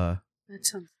That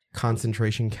sounds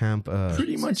concentration camp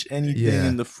Pretty much anything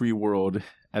in the free world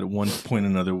at one point or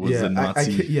another was a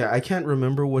Nazi. I can't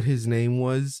remember what his name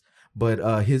was,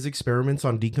 but his experiments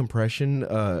on decompression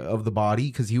of the body,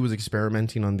 because he was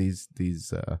experimenting on these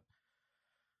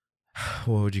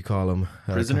what would you call them?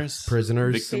 Prisoners,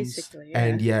 victims. basically,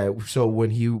 yeah. And so when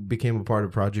he became a part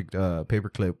of Project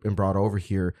Paperclip and brought over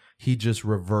here, he just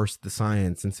reversed the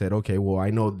science and said, okay, well, I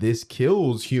know this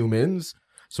kills humans,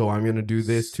 so I'm gonna do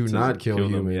this to not kill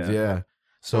humans. Yeah.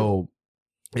 So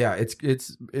yeah,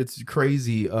 it's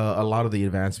crazy. A lot of the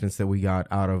advancements that we got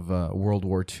out of World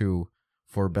War II,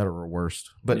 for better or worse.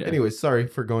 But anyway, sorry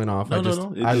for going off.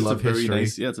 No. I love history.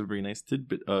 It's a very nice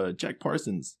tidbit. Jack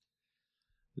Parsons.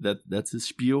 That's his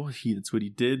spiel. That's what he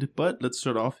did. But let's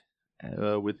start off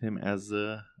with him as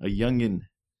a youngin.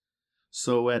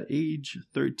 So at age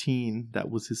 13, that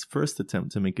was his first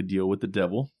attempt to make a deal with the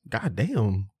devil. God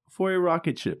damn. For a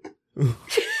rocket ship.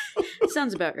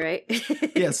 Sounds about right.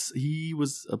 Yes, he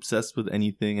was obsessed with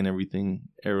anything and everything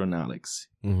aeronautics.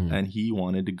 Mm-hmm. And he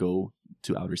wanted to go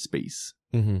to outer space.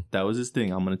 Mm-hmm. That was his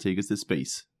thing. I'm going to take us to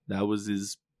space. That was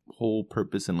his whole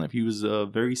purpose in life. He was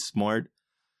very smart,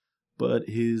 but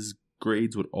his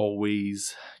grades would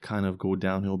always kind of go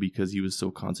downhill because he was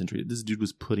so concentrated. This dude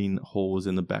was putting holes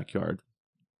in the backyard,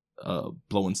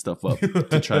 blowing stuff up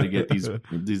to try to get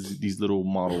these little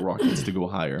model rockets to go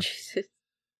higher.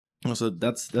 So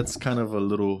that's kind of a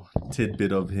little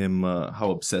tidbit of him,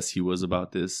 how obsessed he was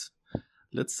about this.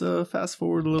 Let's fast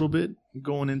forward a little bit,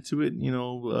 going into it.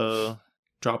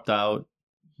 Dropped out.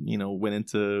 Went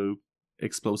into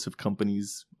explosive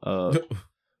companies. Wow,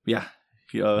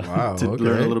 to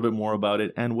learn a little bit more about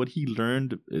it. And what he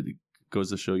learned, it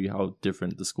goes to show you how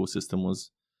different the school system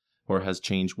was or has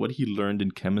changed. What he learned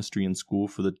in chemistry in school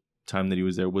for the time that he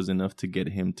was there was enough to get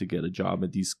him to get a job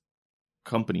at these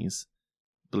companies.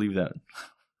 Believe that.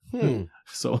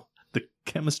 So the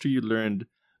chemistry you learned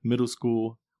middle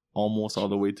school, almost all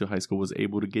the way to high school, was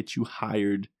able to get you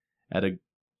hired at a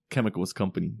chemicals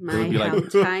company.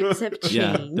 Times have changed.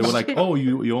 Yeah, they were like, oh,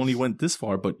 you only went this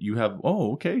far, but you have,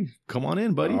 okay, come on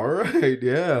in, buddy. All right,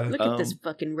 yeah. Look at this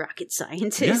fucking rocket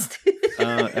scientist.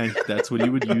 Yeah. And that's what he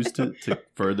would use to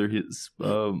further his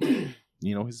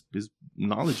his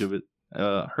knowledge of it.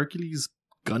 Hercules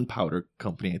Gunpowder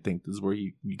Company, I think, is where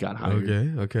he got hired.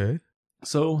 Okay.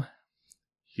 So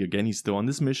he's still on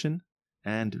this mission,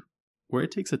 and where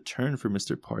it takes a turn for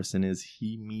Mr. Parson is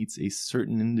he meets a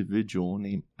certain individual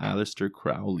named Aleister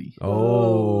Crowley.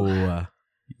 Oh, yeah.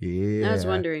 I was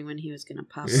wondering when he was going to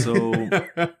pop up. So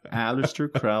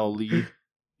Aleister Crowley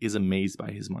is amazed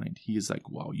by his mind. He is like,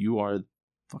 wow, you are the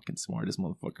fucking smartest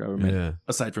motherfucker I ever met. Yeah.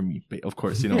 Aside from me, of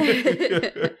course,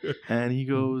 And he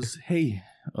goes, hey,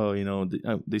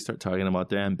 they start talking about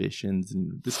their ambitions.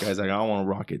 And this guy's like, I want to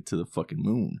rocket to the fucking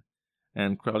moon.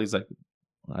 And Crowley's like,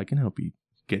 I can help you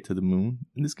get to the moon.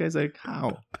 And this guy's like,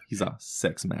 how? He's all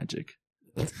sex magic.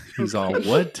 He's all,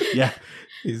 what? Yeah.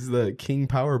 He's the king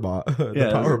power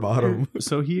power bottom.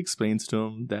 So he explains to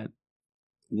him that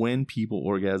when people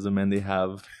orgasm and they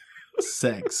have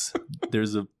sex,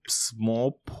 there's a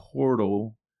small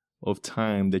portal of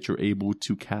time that you're able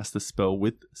to cast a spell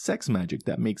with sex magic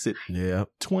that makes it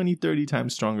 20-30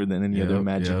 times stronger than any other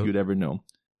magic you'd ever know.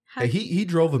 Hey, he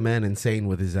drove a man insane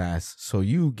with his ass, so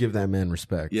you give that man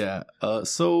respect. Yeah.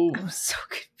 So I'm so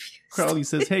confused. Crowley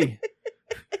says, hey,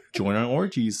 join our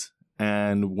orgies.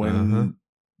 And when,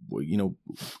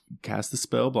 cast the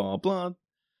spell, blah, blah,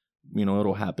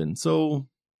 it'll happen. So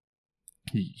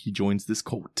he joins this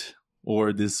cult,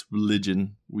 or this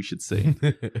religion, we should say.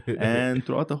 And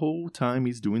throughout the whole time,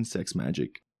 he's doing sex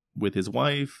magic with his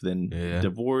wife, then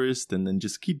divorced, and then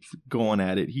just keep going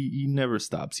at it. He never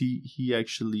stops. He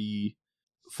actually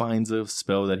finds a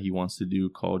spell that he wants to do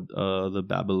called the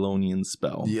Babylonian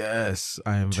spell. Yes,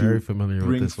 I am very familiar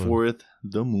with this one. Bring forth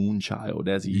the moon child,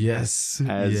 as he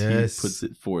puts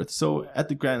it forth. So at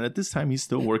this time, he's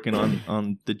still working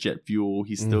on the jet fuel.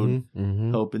 He's still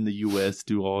helping the U.S.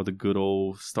 do all the good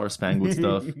old Star Spangled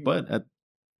stuff. But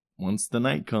once the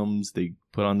night comes, they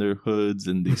put on their hoods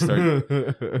and they start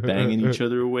banging each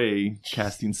other away,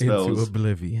 casting spells into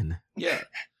oblivion. Yeah.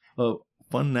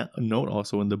 Fun note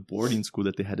also in the boarding school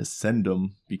that they had to send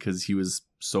him because he was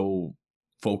so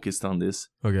focused on this.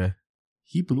 Okay.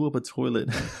 He blew up a toilet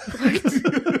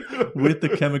with the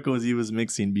chemicals he was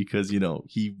mixing because, you know,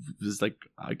 he was like,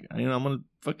 I'm going to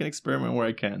fucking experiment where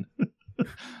I can.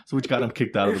 So which got him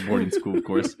kicked out of the boarding school, of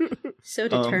course. So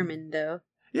determined, though.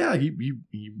 Yeah, he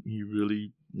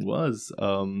really was.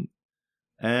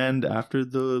 And after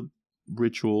the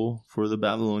ritual for the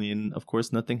Babylonian, of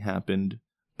course, nothing happened.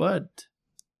 But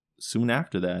soon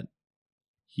after that,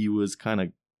 he was kind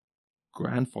of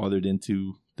grandfathered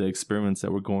into the experiments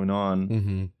that were going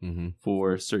on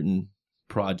for certain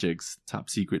projects, top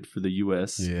secret for the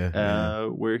U.S.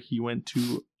 Where he went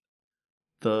to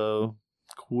the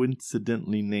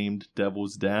coincidentally named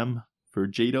Devil's Dam for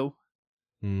Jado,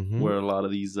 where a lot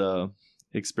of these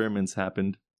experiments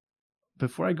happened.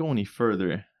 Before I go any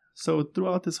further, so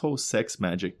throughout this whole sex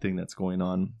magic thing that's going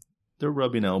on, they're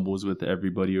rubbing elbows with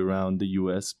everybody around the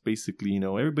U.S. Basically, you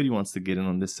know, everybody wants to get in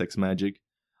on this sex magic.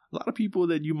 A lot of people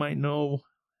that you might know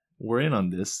were in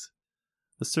on this.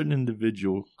 A certain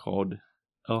individual called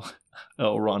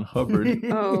L. Ron Hubbard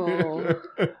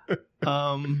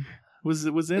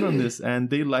was in on this, and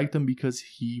they liked him because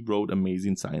he wrote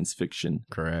amazing science fiction.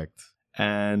 Correct.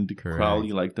 And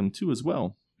Crowley liked him too as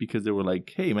well, because they were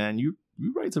like, hey man, you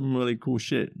write some really cool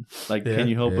shit. Like, can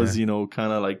you help us, you know,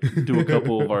 kind of like do a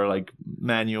couple of our like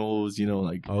manuals, you know,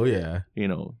 like, you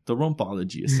know, the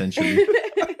rumpology essentially.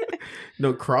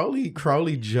 No, Crowley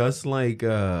just like he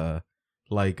was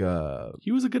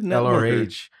a good networker.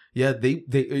 LRH. Yeah,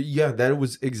 that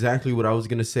was exactly what I was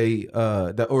gonna say.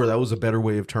 That was a better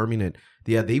way of terming it.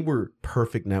 Yeah, they were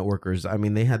perfect networkers. I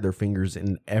mean, they had their fingers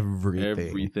in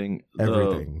everything.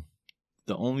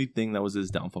 The only thing that was his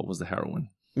downfall was the heroin.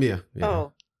 Yeah.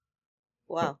 Oh,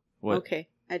 wow. What? Okay,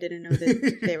 I didn't know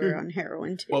that they were on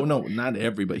heroin too. Well, no, not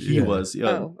everybody. He was.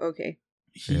 Oh, okay.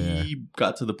 He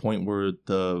got to the point where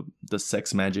the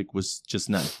sex magic was just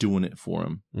not doing it for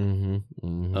him.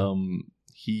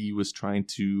 He was trying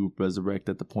to resurrect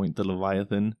at the point the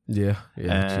Leviathan.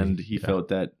 And he felt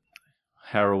that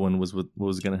heroin was what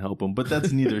was going to help him. But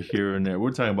that's neither here nor there.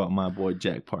 We're talking about my boy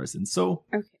Jack Parsons. So,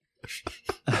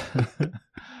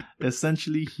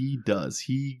 essentially, he does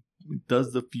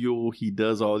the fuel. He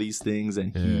does all these things,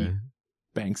 and he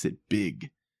banks it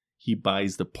big. He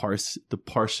buys the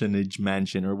parsonage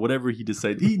mansion or whatever he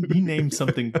decided. He named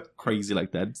something crazy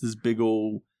like that. It's this big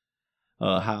old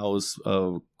house.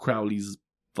 Crowley's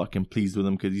fucking pleased with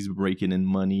him because he's raking in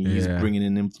money. He's bringing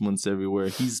in influence everywhere.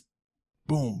 He's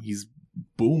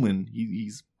booming.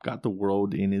 He's got the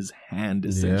world in his hand,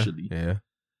 essentially.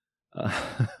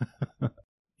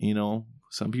 You know,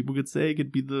 some people could say it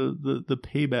could be the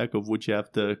payback of what you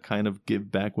have to kind of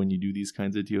give back when you do these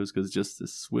kinds of deals, because just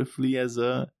as swiftly as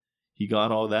he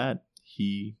got all that,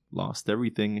 he lost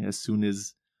everything as soon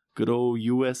as good old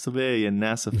US of A and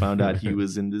NASA found out he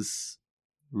was in this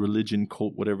religion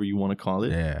cult, whatever you want to call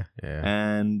it.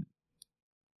 And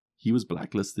he was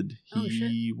blacklisted.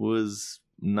 He was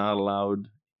not allowed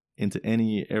into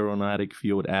any aeronautic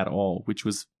field at all, which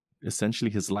was essentially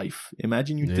his life.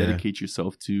 Imagine you dedicate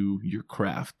yourself to your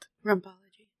craft.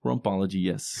 Rumpology,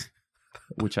 yes.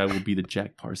 Which I will be the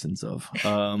Jack Parsons of.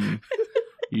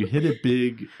 You hit it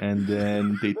big, and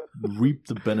then they reap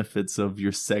the benefits of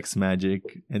your sex magic,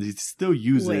 and they still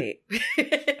use it.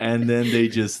 And then they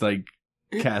just like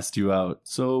cast you out.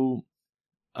 So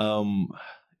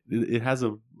it has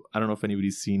I don't know if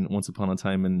anybody's seen Once Upon a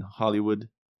Time in Hollywood.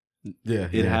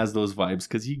 It has those vibes,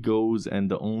 because he goes,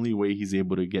 and the only way he's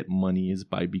able to get money is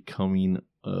by becoming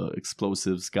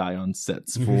explosives guy on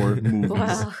sets for movies.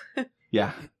 Wow.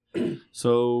 Yeah.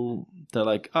 So they're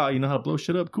like, you know how to blow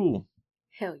shit up? Cool.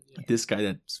 Hell yeah. This guy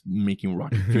that's making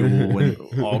rocket fuel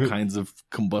and all kinds of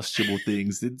combustible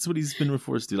things. It's what he's been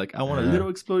forced to do. Like, I want a little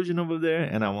explosion over there,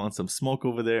 and I want some smoke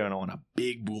over there, and I want a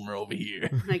big boomer over here.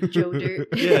 Like Joe Dirt.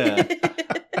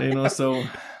 You know, so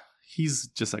he's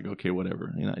just like, okay,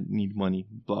 whatever. You know, I need money,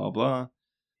 blah, blah.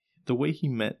 The way he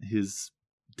met his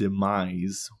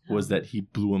demise was that he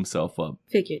blew himself up.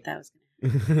 Figured that was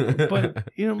going to happen. But,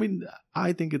 you know, I mean,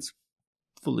 I think it's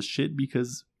full of shit,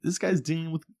 because this guy's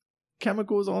dealing with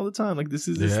chemicals all the time. Like, this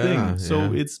is his thing.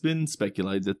 So it's been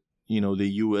speculated that, you know, the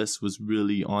U.S. was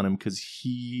really on him because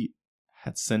he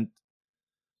had sent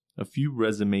a few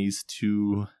resumes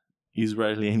to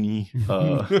Israeli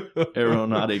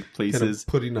aeronautic places, kind of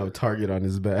putting a target on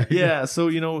his back. So,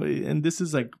 you know, and this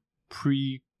is like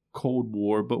pre-Cold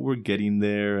War, but we're getting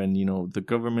there, and, you know, the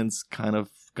government's kind of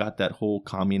got that whole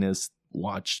communist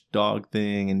watchdog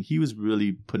thing, and he was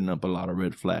really putting up a lot of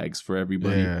red flags for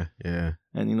everybody.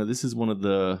 And, you know, this is one of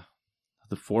the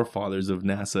forefathers of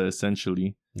NASA,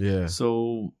 essentially.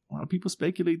 So a lot of people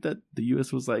speculate that the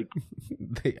U.S. was like,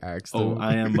 they asked him.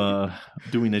 I am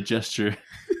doing a gesture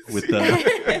with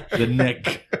the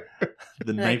neck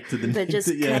the knife to the neck. Just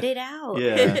cut it out.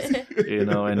 Yeah,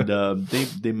 and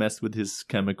they messed with his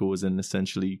chemicals, and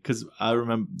essentially, because I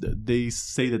remember they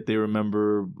say that they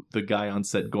remember the guy on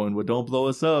set going, "Well, don't blow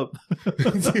us up,"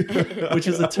 which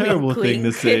is a terrible thing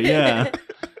to say. Yeah,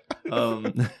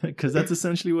 because that's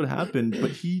essentially what happened.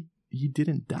 But he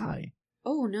didn't die.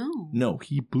 Oh no! No,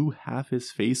 he blew half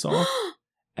his face off,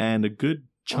 and a good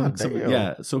chunk.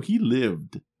 So he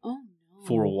lived. Oh.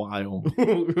 For a while,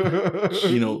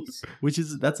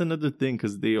 that's another thing,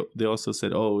 because they also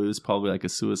said, oh, it was probably like a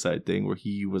suicide thing where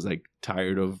he was like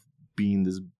tired of being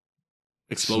this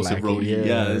explosive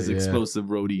roadie, explosive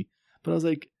roadie. But I was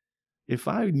like, if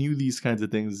I knew these kinds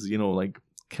of things, like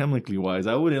chemically wise,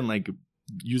 I wouldn't like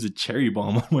use a cherry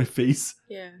bomb on my face.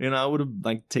 Yeah, I would have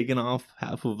like taken off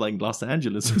half of like Los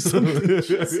Angeles or something,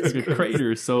 like a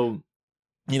crater. So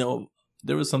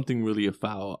there was something really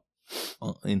afoul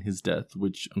in his death,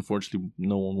 which unfortunately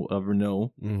no one will ever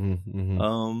know.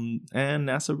 And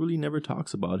NASA really never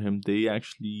talks about him. They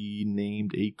actually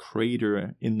named a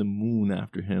crater in the moon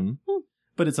after him,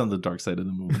 but it's on the dark side of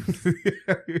the moon,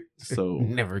 so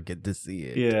never get to see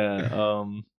it. Yeah,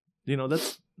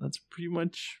 that's pretty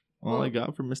much all I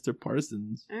got for Mr.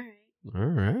 Parsons. All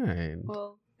right.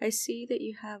 Well, I see that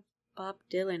you have Bob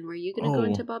Dylan. Were you gonna go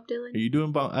into Bob Dylan? Are you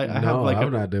doing Bob? I'm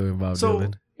not doing Bob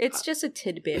Dylan. It's just a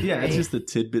tidbit. Yeah, right? It's just a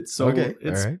tidbit. So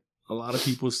it's a lot of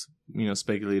people,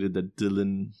 speculated that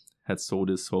Dylan had sold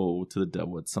his soul to the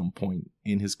devil at some point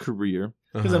in his career.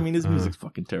 Because his music's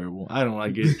fucking terrible. I don't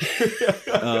like it.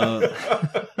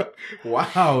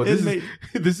 Wow,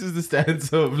 this is the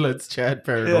stance of Let's Chat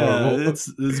Paranormal. Yeah,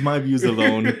 it's my views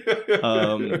alone.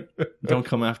 Don't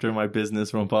come after my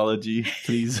business, Rumpology,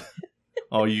 please.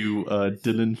 All you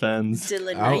Dylan fans.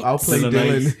 I'll play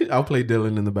Dylan. I'll play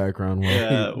Dylan in the background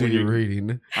while you do your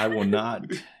reading. I will not.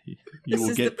 This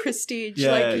is the prestige,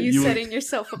 you setting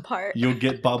yourself apart. You'll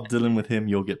get Bob Dylan with him.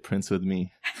 You'll get Prince with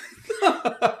me.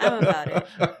 I'm about it.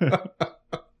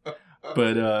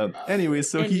 But anyway,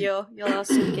 so you'll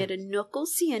also get a knuckle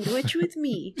sandwich with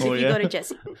me if you go to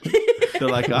Jesse. They're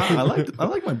like, I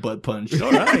like my butt punch. All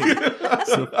right.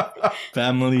 So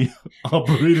family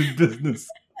operated business.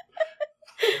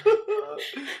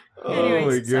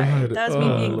 Anyways, my God. That was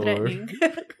me being threatening.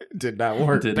 Did not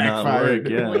work. Did not work.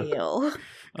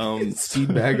 Yeah.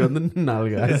 Speed bag on the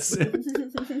nalgas.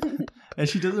 And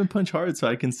she doesn't punch hard, so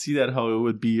I can see that how it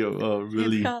would be a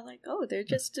really. You're like, they're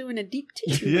just doing a deep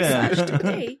tissue massage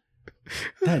today.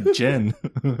 That Jen.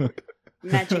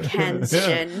 Magic hands,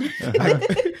 Jen.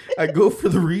 I go for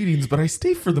the readings, but I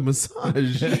stay for the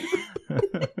massage.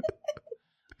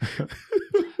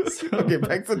 Okay,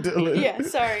 back to Dylan. Yeah,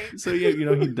 sorry. So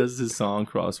he does his song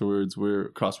Crossroads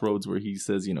where he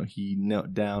says, he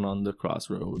knelt down on the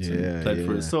crossroads and pled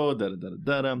for his soul.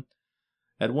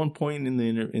 At one point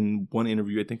in one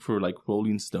interview, I think for like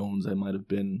Rolling Stones, I might have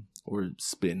been, or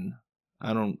Spin.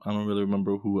 I don't really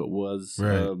remember who it was.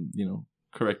 Right.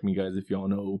 Correct me guys if y'all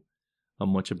know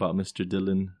much about Mr.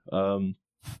 Dylan.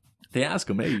 They ask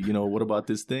him, hey, what about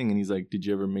this thing? And he's like, did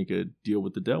you ever make a deal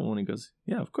with the devil? And he goes,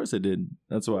 yeah, of course I did.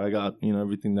 That's why I got,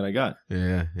 everything that I got.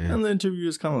 Yeah. And the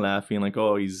interviewer's kind of laughing, like,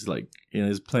 oh, he's like,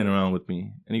 he's playing around with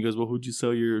me. And he goes, well, who'd you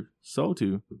sell your soul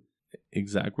to?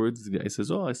 Exact words. The guy says,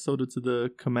 oh, I sold it to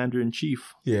the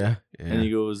commander-in-chief. Yeah. And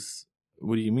he goes,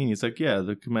 what do you mean? He's like, yeah,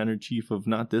 the commander-in-chief of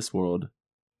not this world.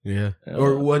 Yeah.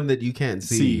 Or one that you can't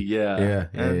see. Yeah.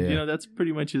 And, that's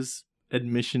pretty much his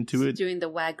admission to it. Doing the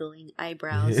waggling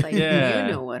eyebrows, like, you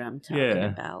know what I'm talking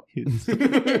about.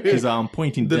 Because I'm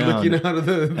pointing down, looking out of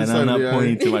the and I'm not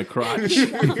pointing to my crotch.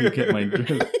 You get my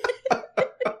drift.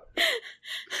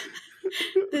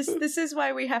 This is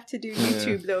why we have to do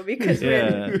YouTube though, because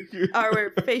when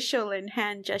our facial and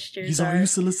hand gestures. He's like, are you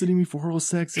soliciting me for oral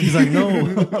sex? And he's like, no,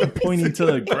 I'm pointing to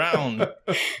the ground.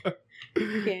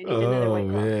 Okay,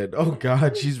 man! Oh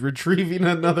God, she's retrieving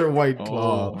another White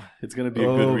Claw. Oh, it's gonna be a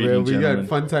good reading, we got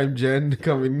Fun Time Jen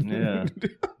coming. Yeah,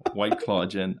 White Claw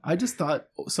Jen. I just thought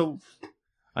so.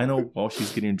 I know while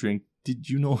she's getting a drink, did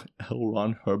you know L.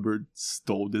 Ron Hubbard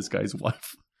stole this guy's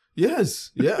wife?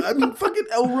 Yes. Yeah. I mean, fucking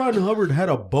L. Ron Hubbard had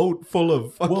a boat full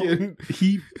of fucking.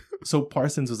 So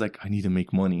Parsons was like, I need to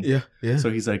make money. Yeah. Yeah. So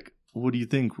he's like, what do you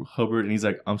think, Hubbard? And he's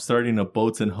like, I'm starting a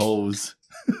boats and hoes.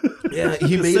 Yeah,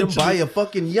 he made him buy a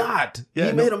fucking yacht. Yeah,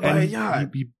 he made him buy a yacht.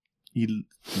 He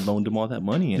loaned him all that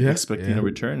money and expecting a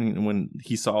return. And when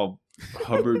he saw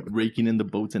Hubbard raking in the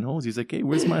boats and hoes, he's like, hey,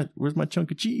 where's my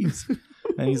chunk of cheese?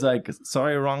 And he's like,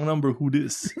 sorry, wrong number. Who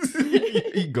this?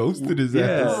 He ghosted his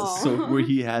ass. So where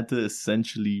he had to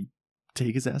essentially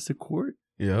take his ass to court.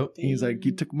 Yep. And he's like,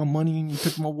 you took my money and you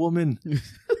took my woman.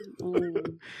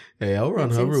 Hey, L.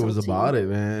 Ron Hubbard was about it,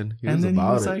 man. He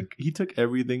was like, he took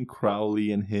everything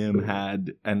Crowley and him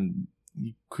had and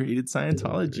he created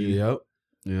Scientology. Yep.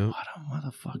 What a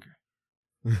motherfucker.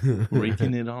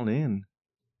 Raking it all in.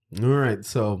 All right,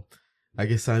 so I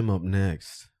guess I'm up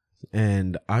next.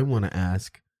 And I want to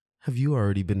ask, have you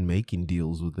already been making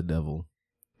deals with the devil?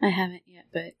 I haven't yet,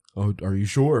 but... Oh, are you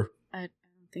sure? I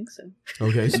don't think so.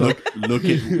 Okay, so...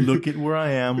 look at where I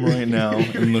am right now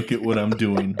and look at what I'm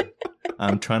doing.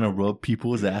 I'm trying to rub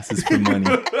people's asses for money.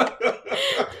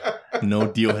 No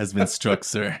deal has been struck,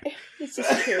 sir. This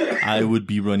is true. I would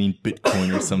be running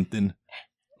Bitcoin or something.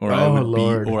 Or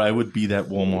I would be that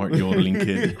Walmart yodeling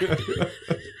kid.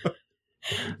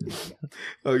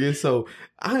 Okay, so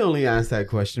I only asked that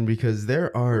question because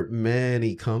there are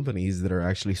many companies that are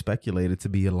actually speculated to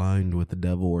be aligned with the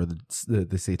devil or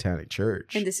the satanic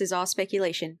church. And this is all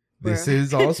speculation. This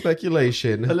is all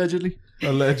speculation. Allegedly.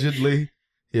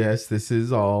 Yes, this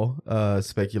is all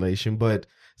speculation, but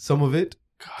some of it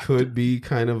could be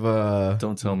kind of a...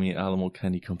 Don't tell me Alamo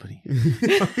Candy Company.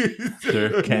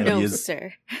 Their candy is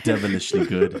devilishly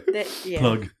good.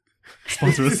 Plug.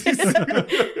 Sponsor us.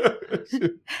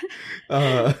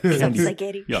 Sounds like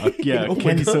Eddie. Yeah. Oh,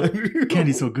 candy's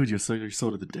so good. You're sold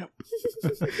to the devil.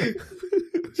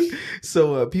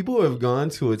 So people have gone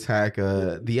to attack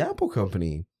the Apple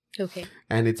company. Okay.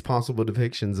 And its possible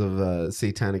depictions of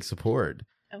satanic support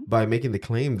by making the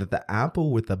claim that the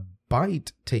apple with a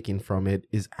bite taken from it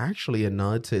is actually a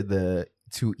nod to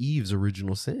Eve's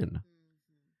original sin.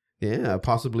 Yeah,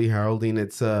 possibly heralding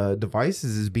its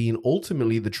devices as being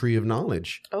ultimately the tree of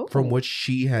knowledge from which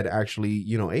she had actually,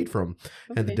 ate from,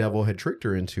 and the devil had tricked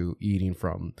her into eating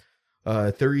from.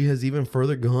 Theory has even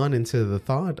further gone into the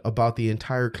thought about the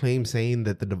entire claim, saying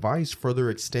that the device further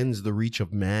extends the reach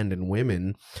of man and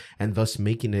women, and thus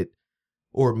making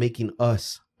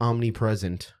us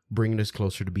omnipresent, bringing us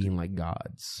closer to being like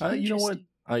gods. You know what?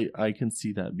 I can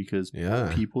see that because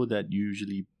people that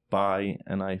usually buy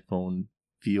an iPhone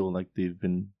feel like they've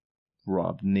been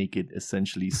robbed naked,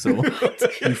 essentially. So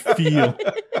you feel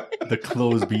the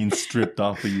clothes being stripped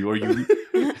off of you, or you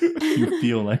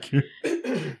feel like you're...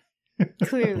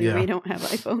 Clearly, we don't have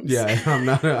iPhones. Yeah, I'm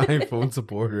not an iPhone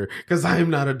supporter because I'm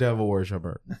not a devil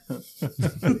worshiper.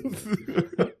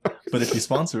 But if you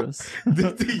sponsor us,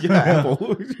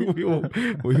 Apple,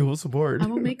 we will support. I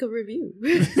will make a review.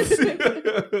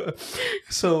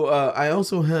 So I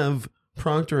also have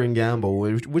Procter & Gamble,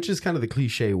 which is kind of the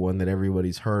cliche one that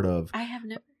everybody's heard of. I have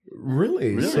never.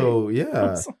 Really? So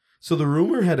yeah. So the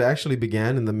rumor had actually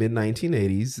began in the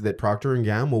mid-1980s that Procter &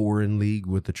 Gamble were in league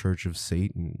with the Church of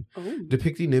Satan,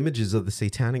 depicting images of the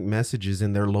satanic messages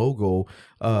in their logo.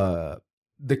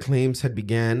 The claims had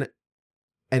began,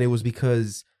 and it was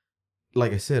because,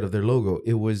 like I said, of their logo.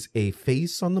 It was a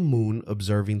face on the moon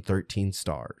observing 13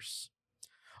 stars,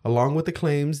 along with the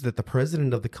claims that the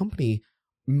president of the company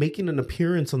making an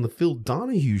appearance on the Phil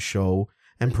Donahue show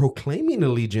and proclaiming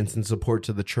allegiance and support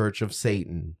to the Church of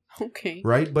Satan. Okay.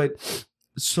 Right? But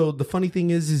so the funny thing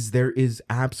is there is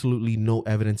absolutely no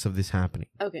evidence of this happening.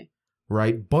 Okay.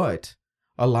 Right? But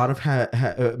a lot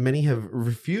of many have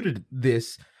refuted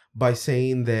this by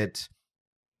saying that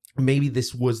maybe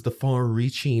this was the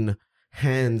far-reaching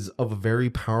hands of a very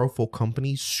powerful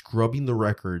company scrubbing the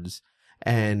records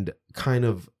and kind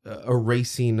of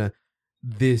erasing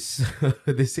this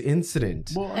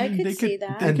incident. Well, I could see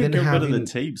that. They could get rid of the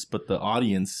tapes, but the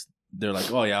audience, they're like,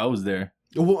 oh yeah, I was there.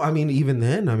 Well, I mean, even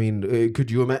then,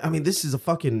 could you imagine? I mean, this is a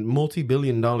fucking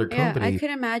multi-billion-dollar company. Yeah, I could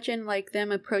imagine like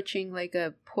them approaching like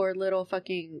a poor little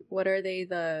fucking, what are they,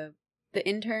 the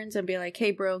interns, and be like,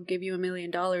 hey bro, give you $1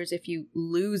 million if you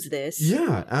lose this.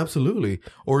 Yeah, absolutely.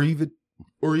 Or even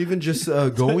just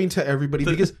going to everybody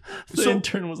because the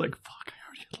intern was like, fuck, I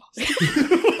already lost.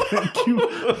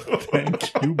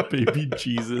 Thank you, baby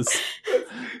Jesus.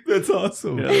 That's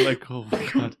awesome. Yeah, like, oh my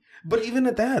God. But even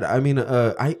at that, I mean,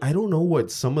 I don't know what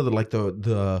some of the like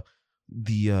the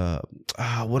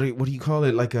what do you call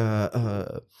it, like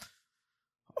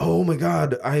oh my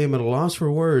God, I am at a loss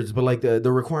for words, but like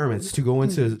the requirements to go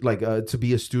into like to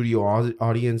be a studio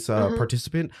audience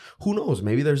participant. Who knows?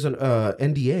 Maybe there's an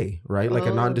NDA, right? Like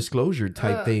a non-disclosure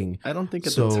type thing. I don't think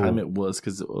at the time it was,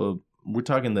 because you're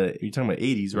talking about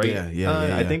 80s, right?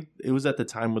 Yeah. I think it was at the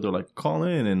time where they're like, call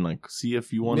in and like see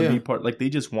if you want to be part. Like they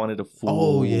just wanted a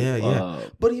full. Oh yeah.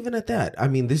 But even at that, I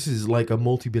mean, this is like a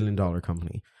multi-billion-dollar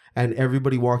company. And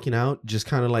everybody walking out just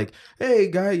kind of like, hey,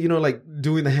 guy, like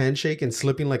doing the handshake and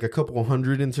slipping like a couple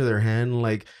hundred into their hand.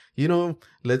 Like,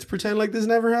 let's pretend like this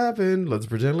never happened. Let's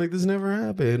pretend like this never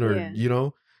happened.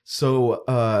 Or, So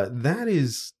that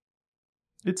is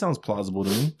It sounds plausible to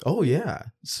me. Oh yeah.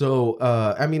 So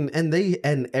I mean,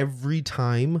 and every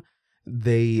time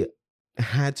they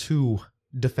had to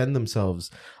defend themselves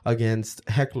against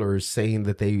hecklers saying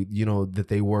that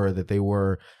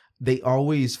they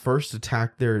always first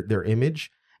attacked their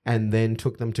image and then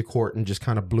took them to court and just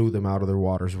kind of blew them out of their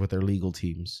waters with their legal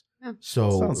teams. Oh,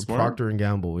 so Procter and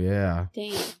Gamble, yeah.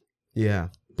 Dang. Yeah.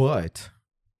 But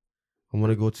I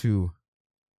want to go to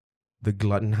the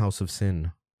Glutton House of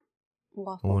Sin.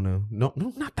 Waffle. I want to no,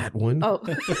 not that one. Oh.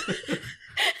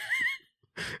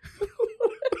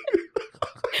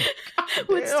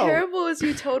 What's terrible is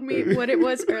you told me what it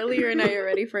was earlier and I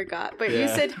already forgot. But you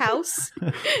said house.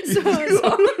 So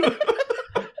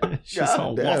She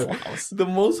saw Waffle House. The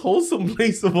most wholesome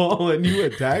place of all, and you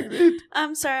attacked it?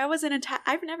 I'm sorry, I wasn't attacked.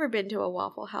 I've never been to a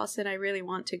Waffle House and I really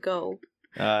want to go.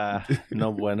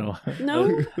 No bueno.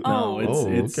 No?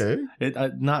 It's okay.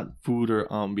 Not food or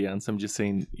ambiance. I'm just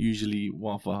saying usually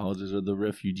Waffle Houses are the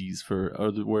refugees where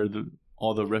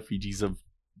all the refugees of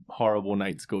horrible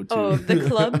nights go to. Oh, the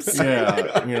clubs?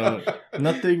 Yeah,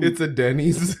 nothing. It's a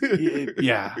Denny's.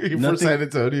 Yeah. For San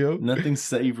Antonio. Nothing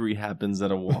savory happens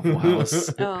at a Waffle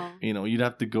House. Oh. You'd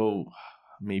have to go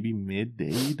maybe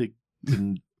midday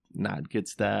to not get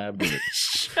stabbed.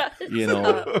 Shut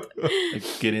up.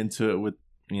 Get into it with,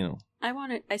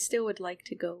 I still would like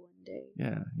to go one day.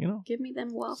 Yeah, Give me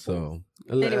them waffles. So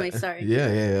anyway, sorry.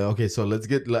 Yeah. Okay, so let's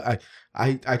get.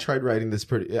 I tried writing this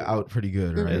pretty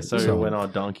good, right? Yeah, sorry, I went all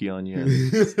donkey on you.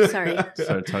 Sorry.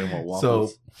 Started talking about waffles. So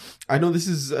I know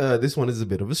this one is a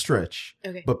bit of a stretch.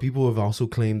 Okay. But people have also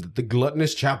claimed that the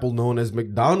gluttonous chapel known as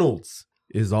McDonald's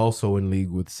is also in league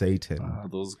with Satan.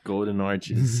 Those golden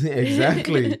arches.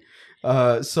 Exactly.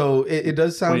 So it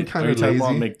does sound kind of lazy. Are you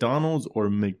talking about McDonald's or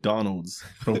McDonald's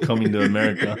from Coming to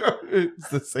America? It's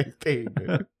the same thing.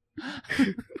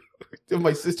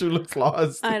 My sister looks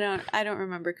lost. I don't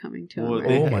remember Coming to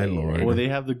America. Oh my lord. Well, they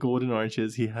have the golden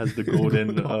arches. He has the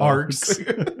golden arcs.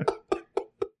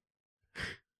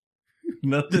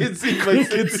 Nothing.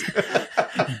 It's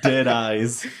dead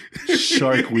eyes.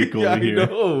 Shark Week over here.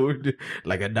 Know.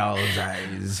 Like a doll's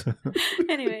eyes.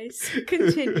 Anyways,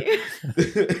 continue.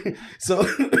 So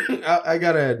I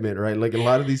gotta admit, right? Like a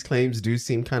lot of these claims do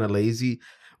seem kind of lazy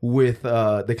with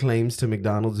the claims to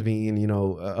McDonald's being,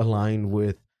 aligned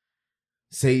with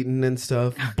Satan and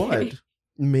stuff. Okay. But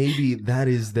maybe that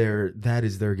is their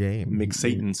game.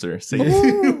 McSatan, sir. Satan.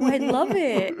 Oh, I love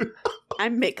it.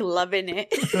 I'm McLovin'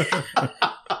 it.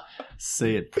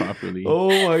 Say it properly. Oh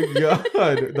my god.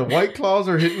 The White Claws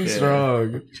are hitting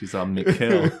strong. She's on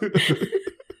McHale.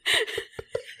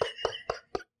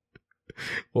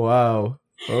 Wow.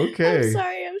 Okay.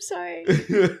 I'm sorry.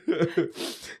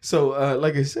 So,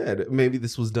 like I said, maybe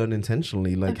this was done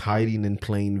intentionally, like hiding in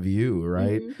plain view,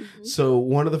 right? Mm-hmm, mm-hmm. So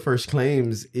one of the first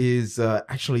claims is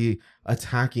actually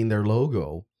attacking their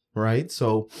logo, right?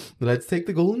 So let's take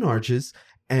the golden arches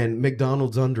and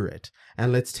McDonald's under it,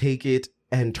 and let's take it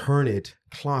and turn it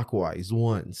clockwise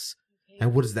once. Okay.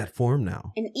 And what does that form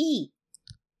now? An E.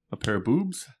 A pair of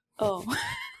boobs? Oh.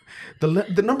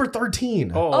 The number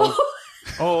 13. Oh,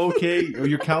 okay.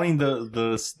 You're counting the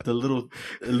little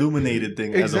illuminated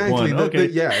thing exactly. as a one. Okay.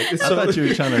 I thought you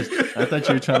were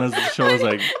trying to show us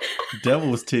like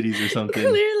devil's titties or something.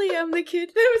 Clearly, I'm the kid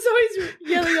that was always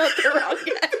yelling out the wrong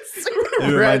answer.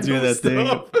 It reminds me of that thing.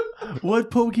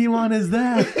 What Pokemon is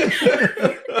that?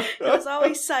 It was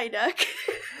always Psyduck.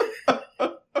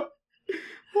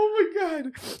 Oh my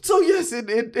god! So yes, it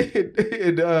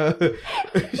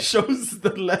shows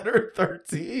the letter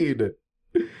 13.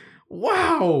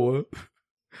 Wow!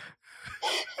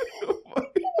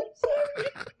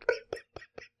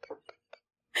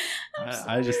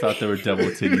 I just thought they were devil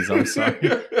titties. I'm sorry.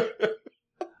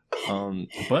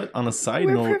 But on a side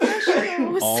note,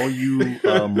 all you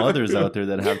mothers out there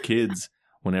that have kids,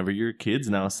 whenever your kids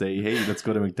now say, "Hey, let's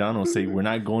go to McDonald's," say, "We're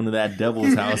not going to that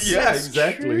devil's house." Yeah,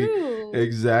 exactly. True.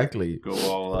 Exactly. Go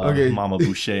all Mama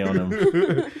Boucher on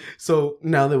them. So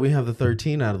now that we have the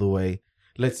 13 out of the way,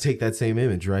 let's take that same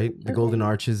image, right? The golden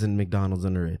arches and McDonald's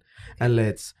under it, and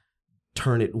let's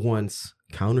turn it once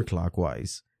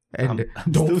counterclockwise. And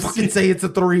don't fucking say it's a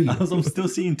 3. I'm still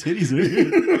seeing titties.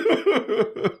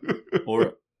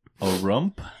 Or a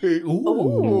rump.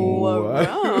 Ooh, a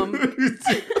rump.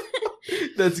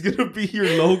 That's gonna be your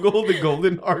logo, the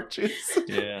golden arches.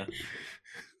 Yeah.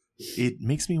 It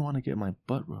makes me want to get my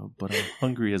butt rubbed, but I'm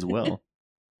hungry as well.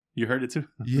 You heard it too?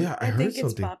 Yeah, I heard think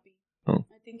something. It's Poppy. Oh.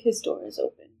 I think his door is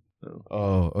open.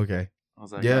 Oh, okay. I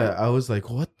was like, I was like,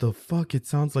 what the fuck? It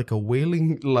sounds like a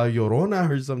wailing La Llorona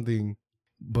or something.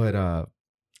 But,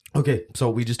 okay, so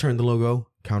we just turned the logo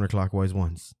counterclockwise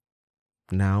once.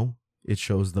 Now it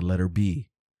shows the letter B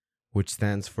which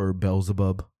stands for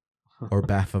Beelzebub or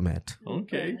Baphomet.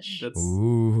 Okay, Gosh. that's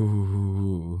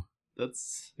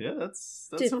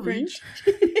a Different. reach.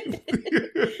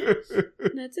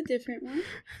 That's a different one.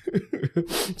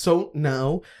 So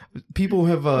now people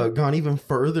have gone even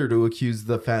further to accuse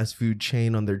the fast food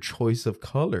chain on their choice of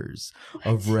colors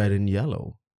of red and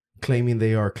yellow, claiming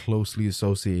they are closely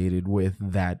associated with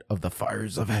that of the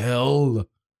fires of hell.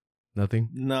 Nothing?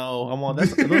 No, come on,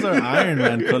 those are Iron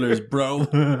Man colors, bro.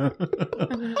 I'm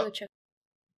gonna go check.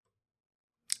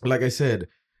 Like I said,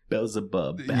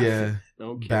 Beelzebub. yeah,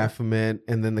 Okay. Baphomet,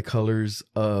 and then the colors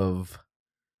of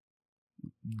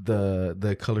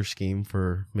the color scheme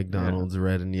for McDonald's,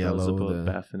 red and yellow. Beelzebub,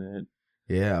 Baphomet.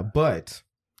 Yeah, but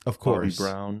of Bobby course,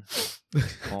 Brown.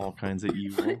 All kinds of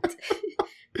evil.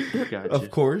 Gotcha.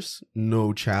 of course,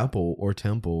 no chapel or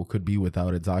temple could be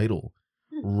without its idol.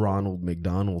 Ronald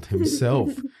McDonald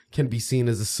himself can be seen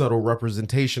as a subtle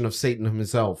representation of Satan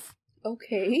himself,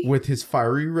 Okay. with his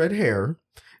fiery red hair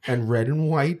and red and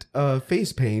white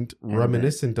face paint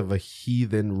reminiscent of a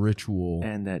heathen ritual.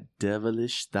 And that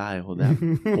devilish style, that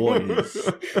boy is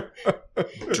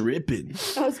dripping.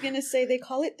 I was gonna say they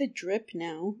call it the drip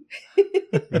now.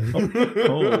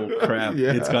 Oh crap!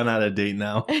 Yeah. It's gone out of date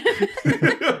now.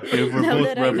 If we're Now both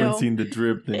that I know. referencing the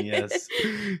drip, then yes.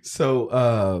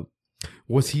 So,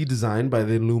 was he designed by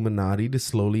the Illuminati to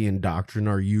slowly indoctrinate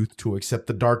our youth to accept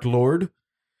the Dark Lord?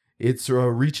 Its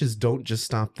reaches don't just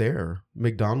stop there.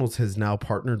 McDonald's has now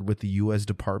partnered with the U.S.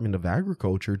 Department of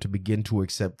Agriculture to begin to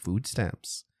accept food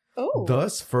stamps, Oh.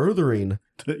 thus furthering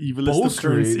The evilest of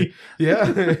currency.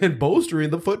 and bolstering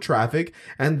the foot traffic,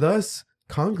 and thus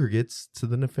congregates to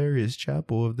the nefarious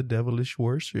chapel of the devilish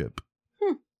worship.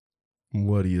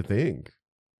 What do you think?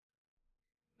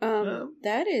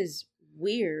 That is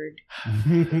weird.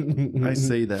 I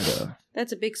say that.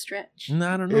 That's a big stretch. No,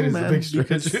 I don't know, It is a man. big stretch.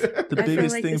 Because the I feel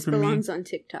biggest like thing this for me belongs on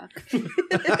TikTok.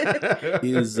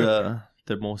 is the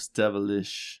most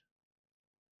devilish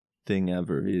thing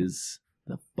ever is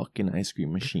the fucking ice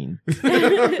cream machine.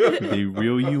 They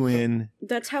reel you in,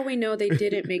 That's how we know they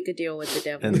didn't make a deal with the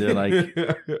devil. and they're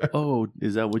like, "Oh,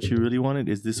 is that what you really wanted?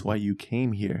 Is this why you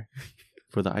came here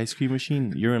for the ice cream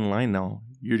machine? You're in line now.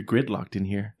 You're gridlocked in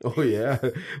here. Oh yeah,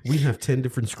 we have 10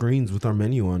 different screens with our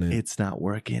menu on it. It's not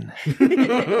working."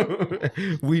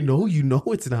 We know you know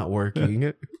it's not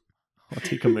working. I'll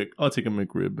take a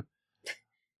McRib.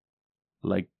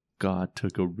 Like God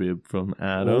took a rib from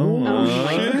Adam. Oh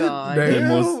my shit. God.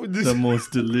 Damn. The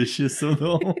most delicious of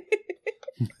all.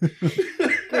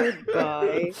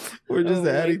 Goodbye. We're just Oh my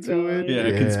adding to it. God.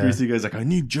 Yeah, conspiracy guy's like, I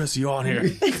need Jesse on here.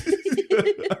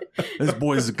 This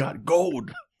boy's got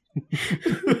gold.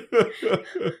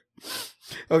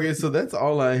 Okay, so that's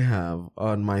all I have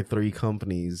on my 3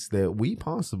 companies that we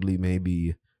possibly may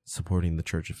be supporting the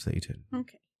Church of Satan.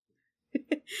 Okay.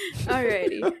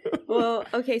 Alrighty. Well,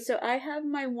 okay, so I have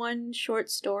my one short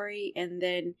story, and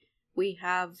then we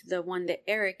have the one that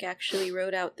Eric actually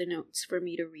wrote out the notes for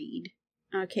me to read.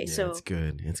 Okay, Yeah, so it's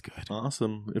good. It's good.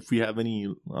 Awesome. If we have any,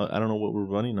 I don't know what we're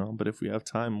running on, but if we have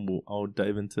time, I'll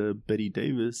dive into Betty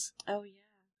Davis. oh yeah.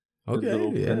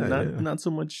 Okay, And not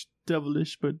so much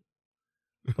devilish, but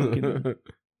fucking-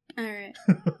 All right.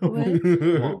 What?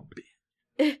 well,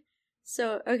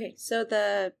 So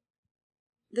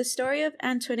the story of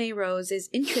Antoinette Rose is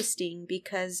interesting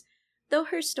because though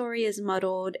her story is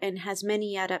muddled and has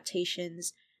many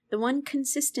adaptations, the one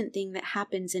consistent thing that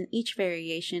happens in each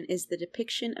variation is the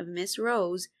depiction of Miss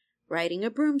Rose riding a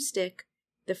broomstick,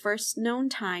 the first known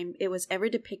time it was ever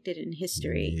depicted in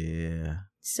history. Yeah.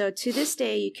 So to this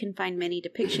day, you can find many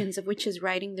depictions of witches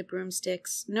riding the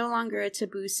broomsticks, no longer a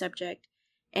taboo subject,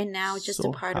 and now just a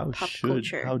part of pop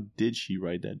culture. How did she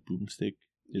ride that boomstick?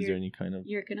 Is there any kind of...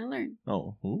 You're gonna learn.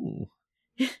 Oh, ooh.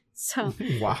 So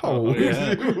Wow. Oh,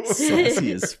 yeah.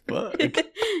 Sassy as fuck.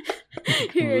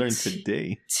 here are Learned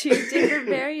today. 2 different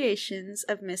variations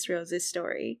of Miss Rose's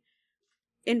story.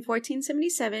 In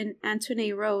 1477,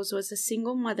 Antoinette Rose was a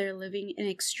single mother living in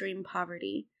extreme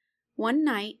poverty. One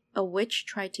night, a witch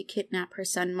tried to kidnap her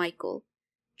son Michael.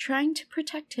 Trying to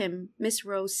protect him, Miss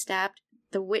Rose stabbed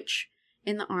the witch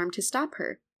in the arm to stop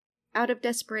her. Out of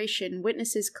desperation,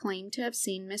 witnesses claimed to have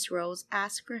seen Miss Rose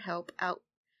ask for help out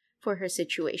for her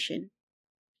situation.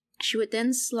 She would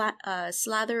then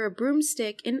slather a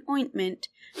broomstick in ointment,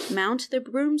 mount the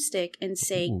broomstick, and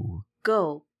say, Ooh.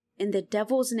 "Go. In the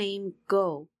devil's name,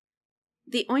 go."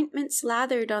 The ointment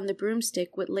slathered on the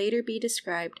broomstick would later be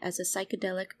described as a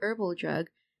psychedelic herbal drug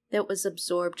that was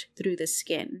absorbed through the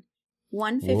skin.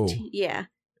 115, yeah.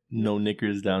 No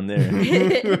knickers down there.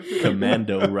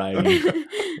 Commando riding.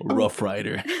 Rough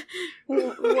Rider.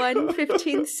 One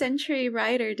 15th century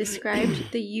writer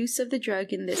described the use of the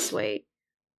drug in this way.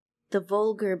 The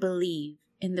vulgar believe,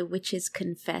 and the witches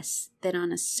confess, that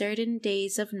on a certain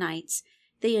days of nights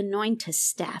they anoint a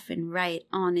staff and ride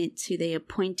on it to the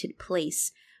appointed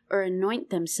place, or anoint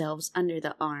themselves under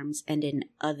the arms and in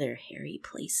other hairy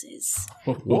places.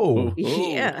 Whoa.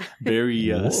 Yeah. Very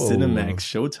Whoa. Cinemax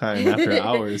Showtime after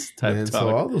hours type Man, talk.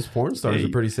 so all those porn stars Hey, are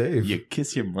pretty safe. You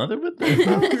kiss your mother with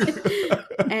that?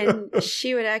 And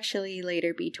she would actually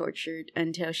later be tortured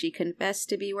until she confessed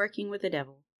to be working with the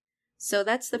devil. So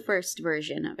that's the first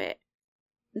version of it.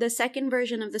 The second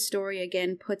version of the story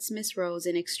again puts Miss Rose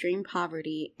in extreme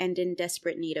poverty and in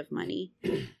desperate need of money.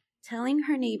 Telling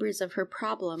her neighbors of her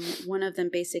problem, one of them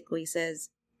basically says,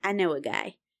 "I know a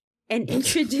guy," and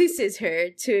introduces her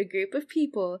to a group of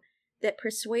people that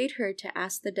persuade her to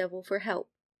ask the devil for help.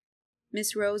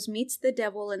 Miss Rose meets the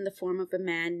devil in the form of a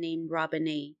man named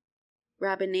Robinet.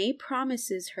 Robinet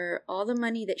promises her all the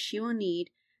money that she will need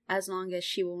as long as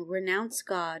she will renounce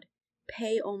God,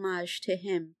 pay homage to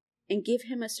him, and give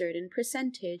him a certain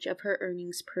percentage of her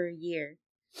earnings per year.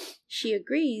 She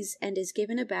agrees and is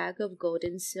given a bag of gold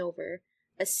and silver,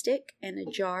 a stick, and a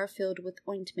jar filled with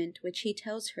ointment, which he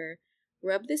tells her,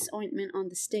 "Rub this ointment on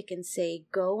the stick and say,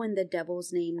 'Go in the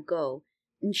devil's name, go,'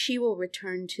 and she will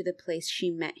return to the place she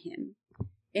met him."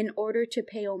 In order to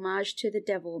pay homage to the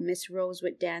devil, Miss Rose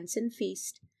would dance and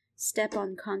feast, step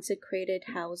on consecrated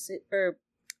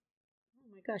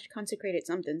consecrated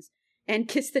somethings, and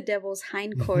kiss the devil's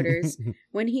hindquarters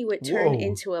when he would turn Whoa.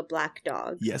 into a black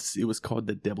dog. Yes, it was called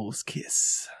the Devil's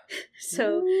Kiss.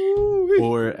 So,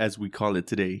 Or as we call it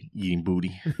today, eating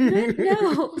booty.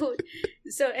 no.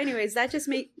 So anyways, that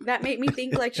made me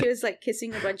think like she was like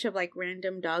kissing a bunch of like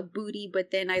random dog booty, but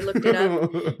then I looked it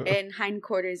up and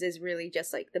hindquarters is really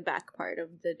just like the back part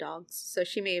of the dogs. So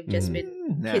she may have just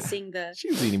been Nah, kissing the she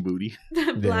was eating booty.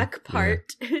 black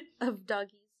part of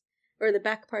doggies. Or the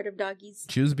back part of doggies.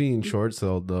 She was being short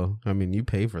sold though. I mean, you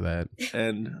pay for that.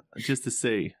 And just to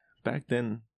say, back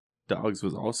then, dogs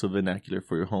was also vernacular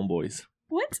for your homeboys.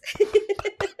 What?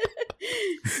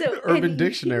 So Urban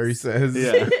Dictionary says.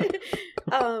 Yeah.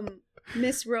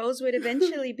 Miss Rose would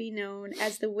eventually be known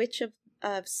as the Witch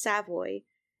of Savoy.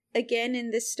 Again,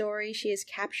 in this story, she is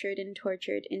captured and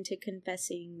tortured into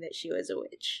confessing that she was a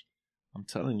witch. I'm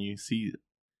telling you, see,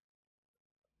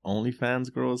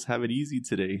 OnlyFans girls have it easy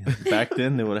today. Back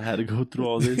then, they would have had to go through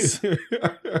all this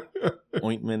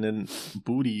ointment and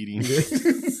booty eating.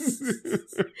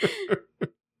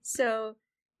 So,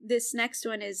 this next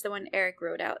one is the one Eric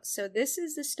wrote out. So, this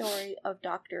is the story of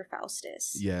Dr.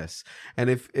 Faustus. Yes. And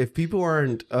if people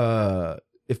aren't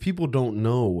if people don't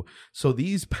know, so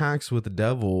these pacts with the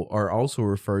devil are also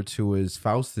referred to as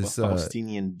Faustus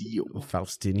Faustinian deal.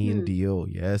 Faustinian deal.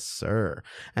 Yes, sir.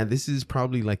 And this is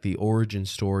probably like the origin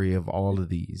story of all of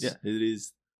these. Yeah, it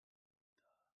is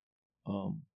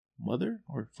mother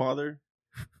or father,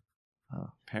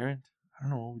 parent. I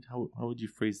don't know how would you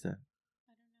phrase that?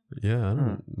 Yeah, I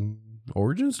don't know.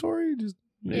 Origin story? Just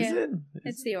Is it?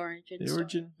 It's the origin. The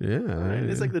origin. yeah. Right.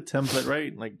 It's like the template,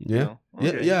 right? Like Yeah. You know,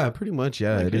 okay. Yeah, pretty much.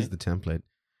 Yeah, it Okay. is the template.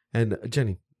 And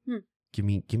Jenny, give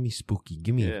me spooky.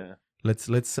 Give me Yeah. let's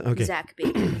okay. Zach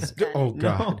Bagans. Oh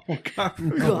god. No, God,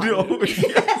 no. No.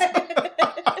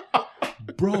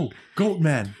 Bro, Goat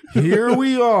Man, Here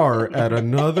we are at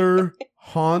another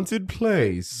haunted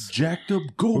place. jacked up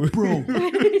goat, bro.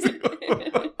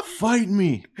 Fight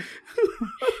me.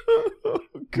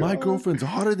 My girlfriend's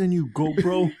hotter than you, goat,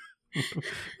 bro.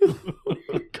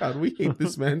 God, we hate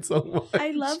this man so much.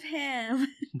 I love him.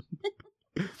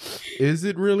 Is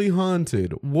it really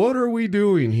haunted? What are we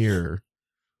doing here?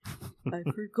 I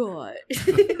forgot.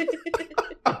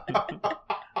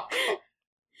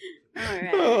 All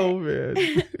right. Oh man.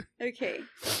 Okay.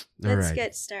 All Let's right.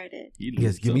 get started. He Yes,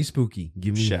 lifts give me up spooky.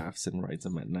 Give me shafts and rides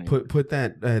them at night. put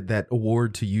that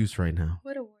award to use right now.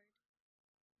 What award?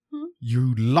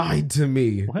 You lied to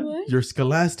me. What? What? Your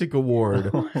Scholastic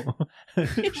Award.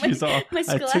 She's all. My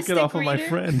I took it off of my reader.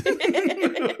 friend.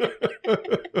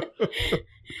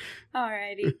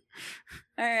 Alrighty.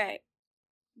 Alright.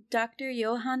 Dr.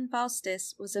 Johann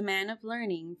Faustus was a man of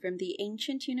learning from the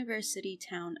ancient university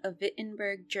town of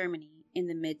Wittenberg, Germany in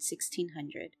the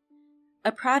mid-1600s.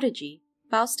 A prodigy,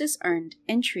 Faustus earned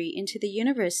entry into the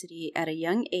university at a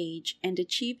young age and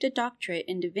achieved a doctorate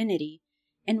in divinity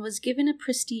and was given a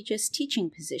prestigious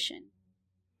teaching position.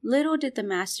 Little did the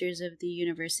masters of the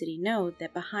university know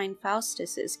that behind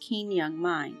Faustus's keen young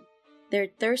mind, there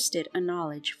thirsted a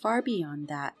knowledge far beyond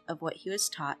that of what he was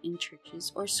taught in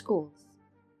churches or schools.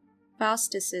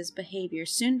 Faustus's behavior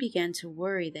soon began to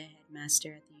worry the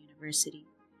headmaster at the university.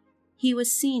 He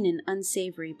was seen in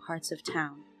unsavory parts of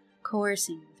town,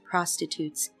 coercing with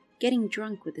prostitutes, getting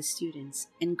drunk with the students,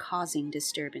 and causing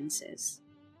disturbances.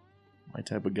 My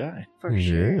type of guy. For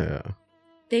sure. Yeah.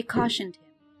 They cautioned him,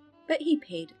 but he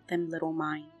paid them little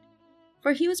mind,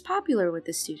 for he was popular with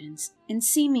the students and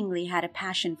seemingly had a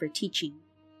passion for teaching.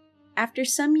 After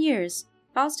some years,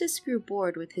 Faustus grew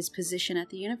bored with his position at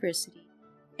the university,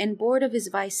 and bored of his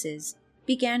vices,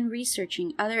 began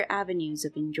researching other avenues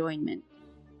of enjoyment.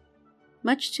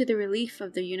 Much to the relief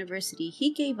of the university,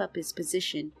 he gave up his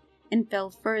position and fell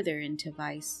further into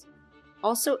vice.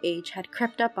 Also, age had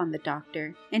crept up on the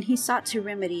doctor, and he sought to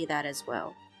remedy that as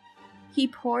well. He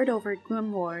pored over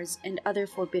grimoires and other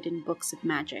forbidden books of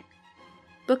magic.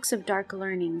 Books of dark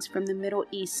learnings from the Middle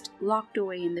East, locked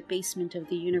away in the basement of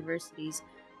the universities,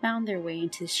 found their way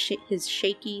into his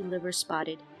shaky,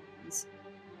 liver-spotted hands.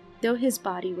 Though his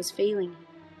body was failing him,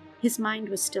 his mind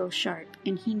was still sharp,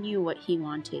 and he knew what he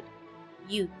wanted: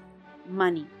 youth,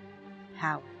 money,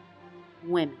 power,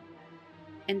 women.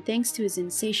 And thanks to his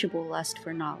insatiable lust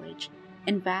for knowledge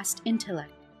and vast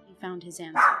intellect, he found his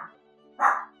answer.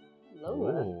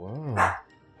 Lola. Oh, wow.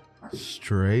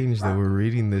 Strange that we're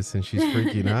reading this and she's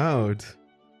freaking out.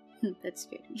 That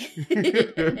scared me.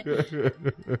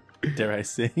 Dare I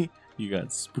say, you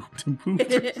got spooked and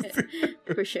pooped.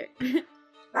 For sure.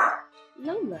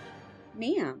 Lola,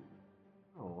 ma'am.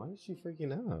 Oh, why is she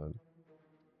freaking out?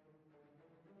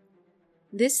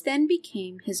 This then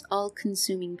became his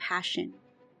all-consuming passion.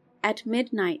 At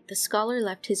midnight, the scholar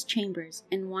left his chambers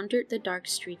and wandered the dark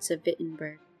streets of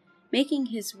Wittenberg, making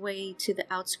his way to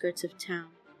the outskirts of town,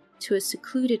 to a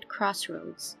secluded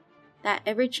crossroads, that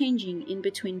ever-changing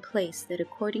in-between place that,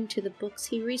 according to the books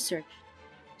he researched,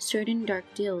 certain dark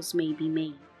deals may be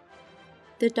made.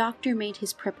 The doctor made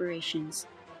his preparations,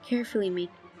 carefully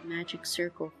making the magic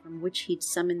circle from which he'd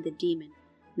summoned the demon,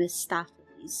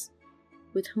 Mephistopheles,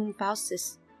 with whom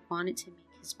Faustus wanted to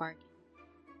make his bargain.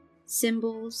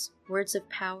 Symbols, words of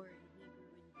power in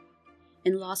Hebrew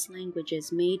and lost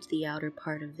languages made the outer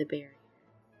part of the barrier,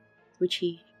 which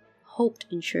he hoped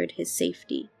ensured his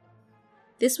safety.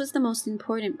 This was the most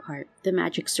important part, the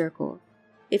magic circle.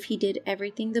 If he did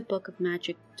everything the book of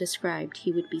magic described,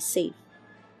 he would be safe.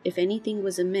 If anything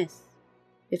was amiss,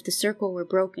 if the circle were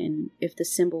broken, if the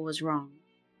symbol was wrong,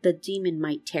 the demon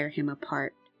might tear him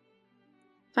apart.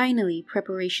 Finally,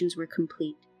 preparations were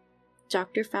complete.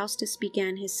 Dr. Faustus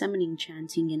began his summoning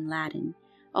chanting in Latin,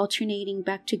 alternating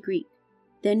back to Greek,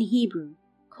 then Hebrew,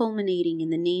 culminating in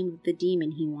the name of the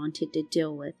demon he wanted to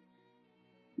deal with,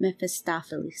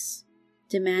 Mephistopheles,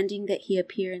 demanding that he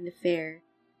appear in the fair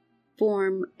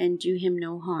form and do him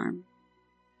no harm.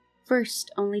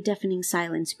 First, only deafening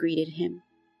silence greeted him.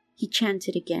 He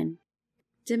chanted again,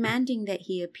 demanding that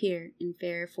he appear in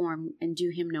fair form and do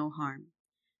him no harm.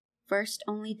 First,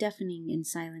 only deafening in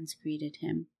silence greeted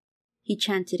him. He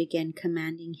chanted again,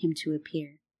 commanding him to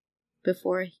appear.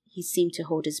 Before he seemed to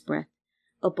hold his breath,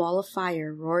 a ball of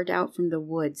fire roared out from the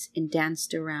woods and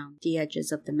danced around the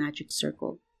edges of the magic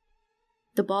circle.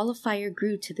 The ball of fire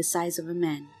grew to the size of a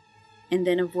man, and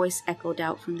then a voice echoed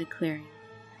out from the clearing.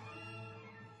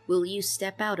 "Will you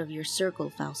step out of your circle,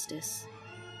 Faustus?"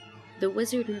 The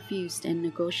wizard refused, and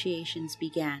negotiations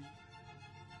began.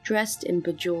 Dressed and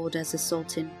bejeweled as a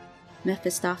sultan,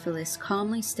 Mephistopheles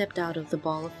calmly stepped out of the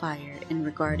ball of fire and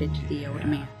regarded the old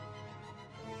man.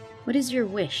 "What is your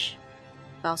wish?"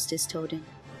 Faustus told him,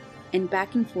 and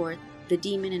back and forth the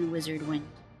demon and wizard went.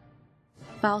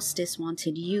 Faustus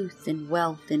wanted youth and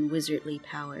wealth and wizardly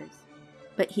powers,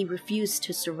 but he refused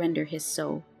to surrender his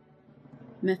soul.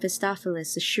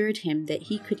 Mephistopheles assured him that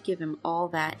he could give him all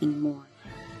that and more,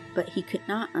 but he could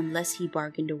not unless he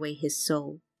bargained away his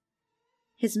soul.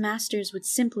 His masters would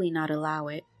simply not allow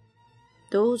it.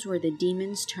 Those were the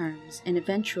demon's terms, and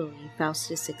eventually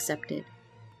Faustus accepted.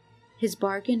 His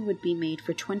bargain would be made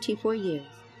for 24 years,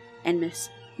 and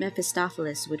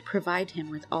Mephistopheles would provide him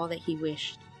with all that he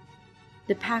wished.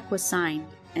 The pact was signed,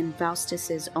 and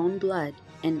Faustus's own blood,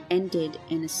 and ended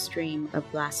in a stream of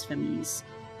blasphemies.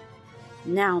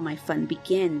 "Now my fun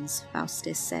begins,"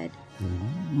 Faustus said.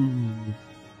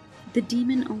 The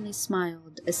demon only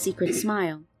smiled, a secret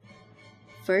smile.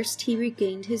 First he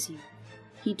regained his youth.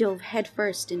 He dove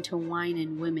headfirst into wine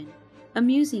and women,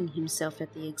 amusing himself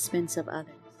at the expense of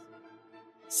others.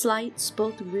 Slights,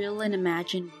 both real and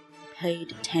imagined,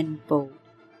 paid tenfold.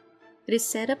 It is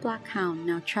said a black hound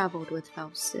now traveled with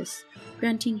Faustus,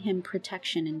 granting him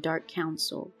protection and dark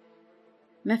counsel.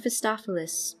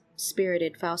 Mephistopheles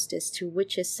spirited Faustus to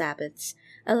witches' sabbaths,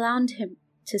 allowed him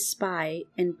to spy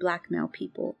and blackmail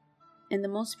people, and the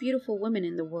most beautiful women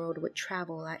in the world would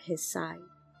travel at his side.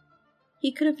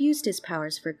 He could have used his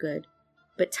powers for good,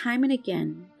 But time and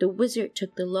again, the wizard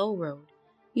took the low road,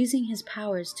 using his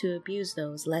powers to abuse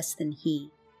those less than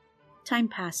he. Time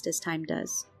passed as time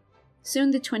does. Soon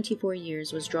the 24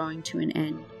 years was drawing to an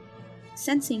end.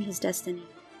 Sensing his destiny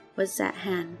was at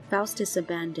hand, Faustus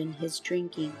abandoned his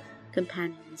drinking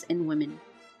companions and women.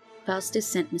 Faustus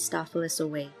sent Mephistopheles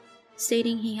away,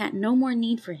 stating he had no more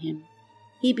need for him.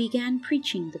 He began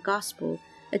preaching the gospel,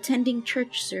 attending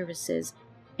church services,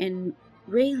 and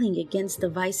railing against the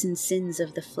vice and sins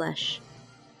of the flesh.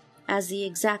 As the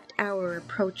exact hour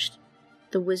approached,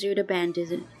 the wizard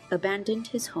abandoned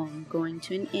his home, going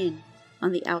to an inn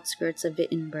on the outskirts of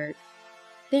Wittenberg.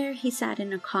 There he sat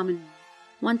in a common room,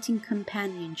 wanting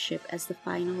companionship as the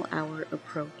final hour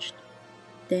approached.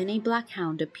 Then a black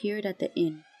hound appeared at the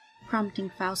inn,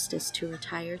 prompting Faustus to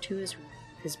retire to his room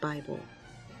with his Bible.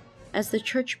 As the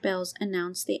church bells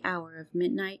announced the hour of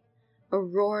midnight, a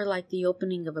roar like the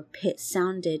opening of a pit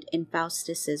sounded in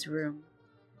Faustus's room.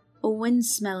 A wind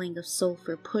smelling of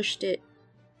sulfur pushed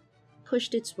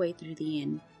its way through the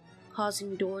inn,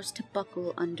 causing doors to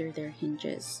buckle under their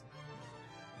hinges.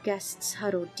 Guests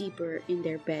huddled deeper in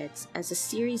their beds as a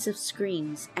series of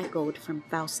screams echoed from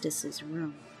Faustus's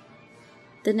room.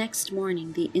 The next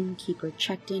morning, the innkeeper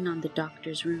checked in on the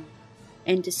doctor's room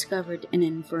and discovered an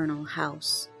infernal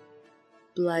house.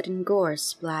 Blood and gore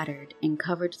splattered and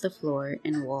covered the floor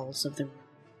and walls of the room.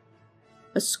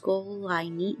 A skull lay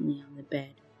neatly on the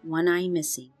bed, one eye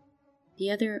missing, the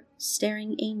other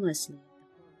staring aimlessly at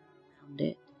the floor around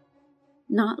it.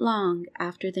 Not long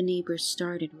after, the neighbors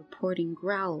started reporting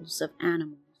growls of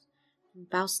animals from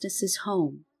Faustus's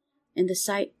home, and the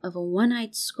sight of a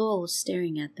one-eyed skull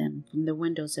staring at them from the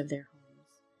windows of their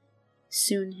homes.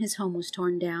 Soon his home was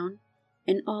torn down,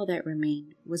 and all that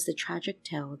remained was the tragic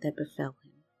tale that befell him.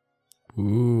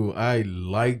 Ooh, I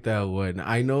like that one.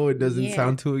 I know it doesn't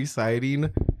sound too exciting,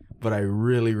 but I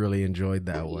really, really enjoyed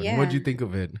that one. Yeah. What'd you think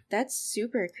of it? That's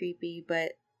super creepy,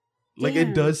 but like,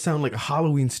 it does sound like a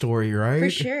Halloween story, right? For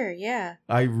sure, yeah.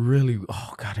 I really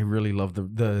love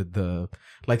the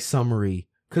like summary,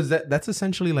 because that's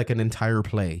essentially like an entire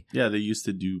play. Yeah, they used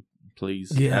to do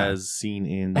plays as seen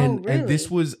in. And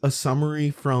this was a summary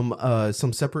from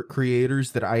some separate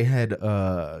creators that I had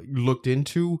looked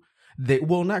into.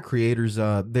 Not creators,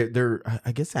 they're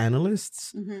I guess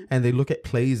analysts, and they look at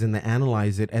plays and they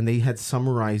analyze it, and they had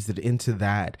summarized it into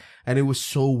that, and it was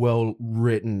so well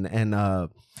written. And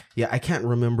I can't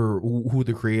remember who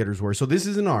the creators were, so this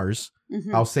isn't ours.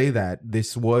 I'll say that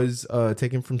this was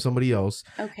taken from somebody else.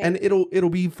 Okay. And it'll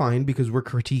be fine because we're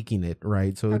critiquing it,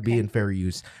 right? So it'd be in fair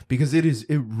use, because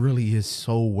it really is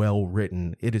so well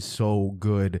written. It is so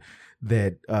good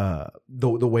that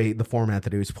the way, the format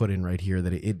that it was put in right here,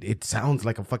 that it sounds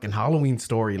like a fucking Halloween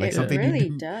story, like something really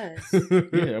you do. Does.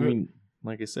 Yeah, I mean,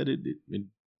 like I said,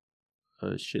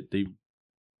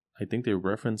 I think they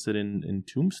reference it in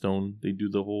Tombstone. They do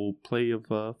the whole play of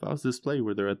Faustus play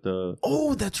where they're at the.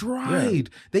 Oh, that's right.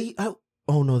 Yeah.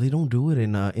 No, they don't do it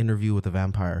in Interview with the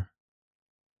Vampire.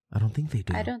 I don't think they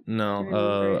do. I don't.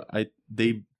 No,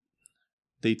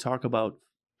 they talk about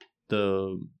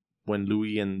when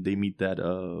Louis and they meet that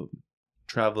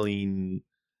traveling,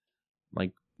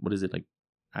 like, what is it, like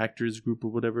actors group or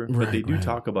whatever, but they do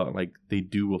talk about, like, they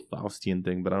do a Faustian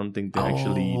thing, but I don't think they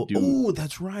actually do. Oh,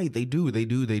 that's right, they do.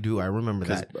 I remember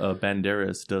that.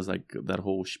 Banderas does like that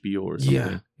whole spiel or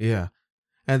something. Yeah.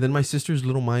 And then my sister's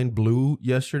little mind blew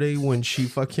yesterday when she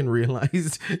fucking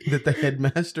realized that the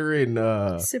headmaster in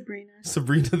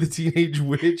Sabrina the Teenage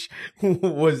Witch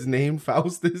was named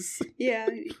Faustus. Yeah,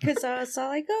 because I saw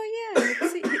like,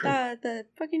 the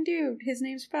fucking dude, his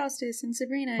name's Faustus in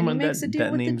Sabrina, and he makes a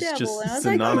deal with the devil. And I was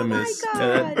synonymous. like, oh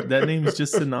my god, that name's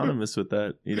just synonymous with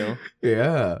that, you know?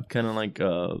 Yeah, kind of like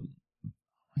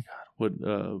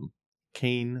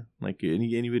Cain, like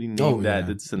anybody named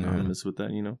that's synonymous with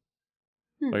that, you know?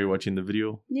 Are you watching the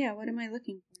video? Yeah, what am I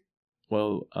looking for?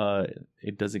 Well,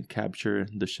 it doesn't capture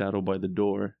the shadow by the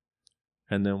door.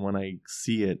 And then when I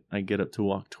see it, I get up to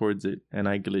walk towards it, and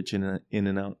I glitch in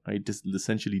and out. I just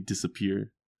essentially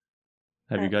disappear.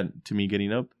 Have you gotten to me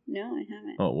getting up? No, I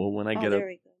haven't. Oh, well, when I get up,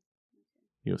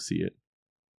 you'll see it.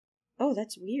 Oh,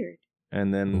 that's weird.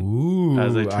 And then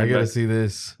I gotta see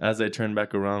this. As I turn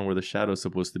back around where the shadow's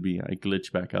supposed to be, I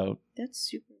glitch back out. That's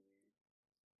super weird.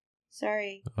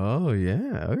 Sorry. Oh,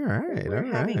 yeah. All right.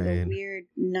 We're having a weird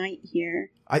night here.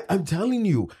 I'm telling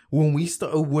you,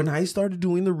 when I started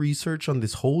doing the research on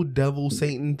this whole devil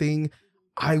Satan thing,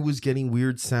 I was getting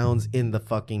weird sounds in the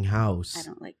fucking house. I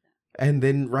don't like that. And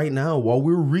then right now, while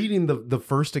we're reading the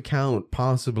first account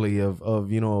possibly of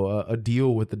a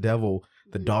deal with the devil,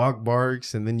 the dog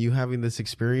barks, and then you having this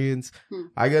experience. Hmm.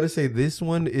 I gotta say, this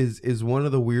one is one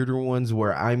of the weirder ones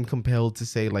where I'm compelled to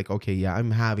say, like, okay, yeah,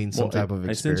 I'm having some type of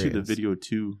experience. I sent you the video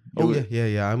too.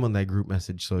 Yeah. I'm on that group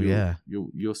message, so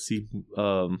you'll see.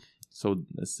 So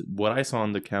what I saw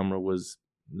on the camera was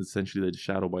essentially the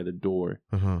shadow by the door.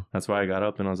 That's why I got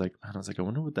up and I was like, I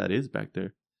wonder what that is back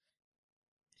there,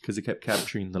 because it kept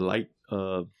capturing the light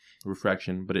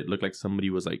refraction, but it looked like somebody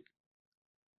was like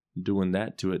doing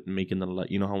that to it, making the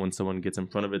light. You know how when someone gets in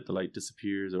front of it, the light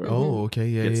disappears, or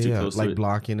gets too close like to it.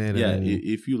 Blocking it. Yeah, and then...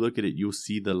 if you look at it, you'll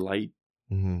see the light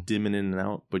dimming in and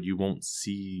out, but you won't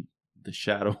see the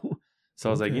shadow. So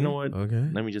I was like, you know what?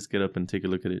 Let me just get up and take a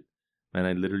look at it, and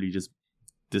I literally just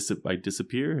I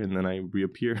disappear and then I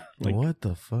reappear. Like, what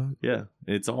the fuck? Yeah,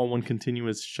 it's all one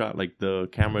continuous shot. Like the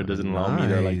camera doesn't allow me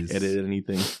to like edit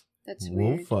anything. That's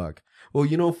weird. Well, fuck.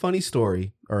 Well, funny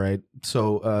story. All right.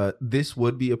 So this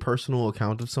would be a personal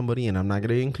account of somebody, and I'm not going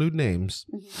to include names,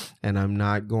 and I'm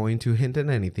not going to hint at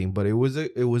anything, but it was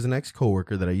an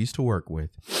ex-coworker that I used to work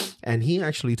with, and he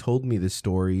actually told me this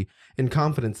story in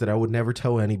confidence that I would never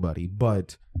tell anybody,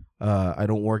 but I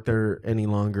don't work there any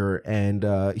longer, and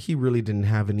he really didn't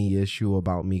have any issue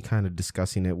about me kind of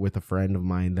discussing it with a friend of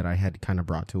mine that I had kind of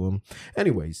brought to him.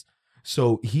 Anyways,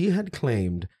 so he had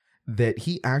claimed that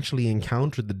he actually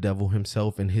encountered the devil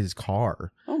himself in his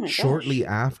car shortly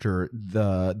after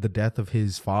the death of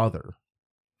his father,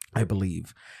 I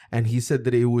believe. And he said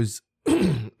that it was,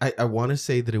 I want to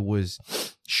say that it was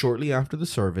shortly after the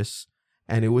service,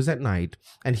 and it was at night.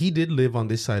 And he did live on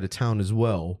this side of town as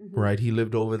well, right? He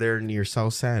lived over there near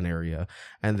South San area,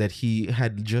 and that he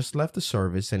had just left the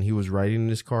service and he was riding in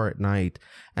his car at night.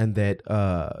 And that,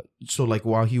 so like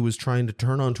while he was trying to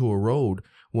turn onto a road,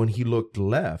 when he looked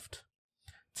left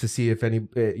to see if any,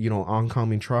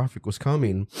 oncoming traffic was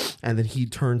coming, and then he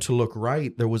turned to look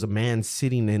right, there was a man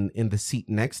sitting in the seat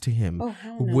next to him,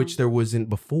 which there wasn't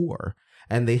before.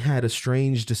 And they had a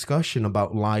strange discussion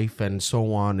about life and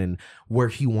so on, and where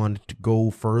he wanted to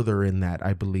go further in that,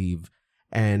 I believe.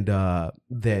 And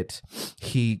that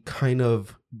he kind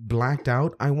of blacked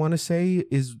out, I want to say,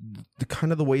 is the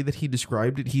kind of the way that he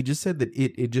described it. He just said that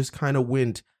it just kind of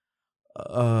went...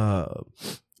 God,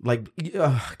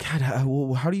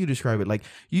 how do you describe it? Like,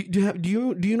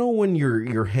 do you know when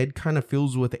your head kind of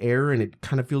fills with air and it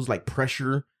kind of feels like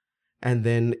pressure, and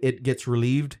then it gets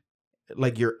relieved,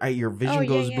 like your vision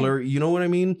goes blurry. You know what I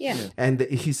mean? Yeah. And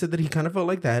he said that he kind of felt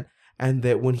like that, and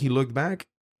that when he looked back,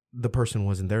 the person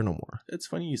wasn't there no more. It's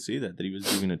funny you say that he was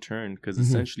doing a turn, because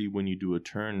essentially when you do a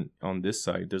turn on this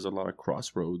side, there's a lot of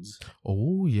crossroads.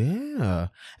 Oh, yeah.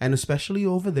 And especially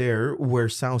over there where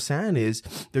South San is,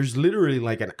 there's literally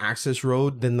like an access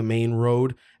road, then the main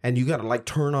road, and you got to like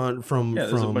turn on from... Yeah,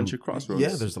 there's a bunch of crossroads. Yeah,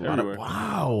 there's a lot of...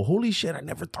 Wow. Holy shit, I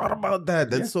never thought about that.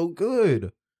 That's so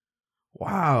good.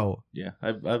 Wow. Yeah,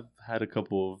 I've had a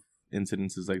couple of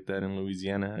incidences like that in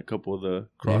Louisiana, a couple of the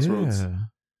crossroads. Yeah.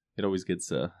 It always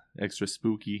gets extra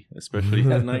spooky, especially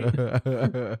at night.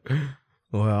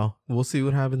 Well, we'll see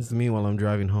what happens to me while I'm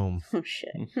driving home. Oh,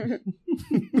 shit. All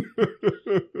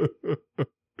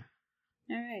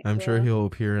right. I'm sure he'll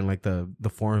appear in like the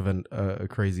form of a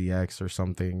crazy ex or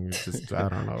something. Just, I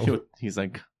don't know. He's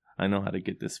like, I know how to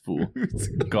get this fool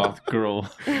goth girl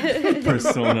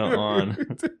persona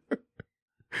on.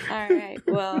 All right.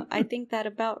 Well, I think that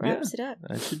about wraps it up.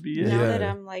 That should be it. Now that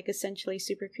I'm like essentially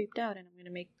super creeped out, and I'm gonna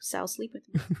make Sal sleep with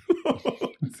me.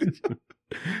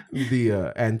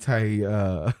 The anti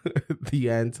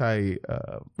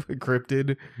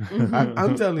cryptid.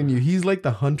 I'm telling you, he's like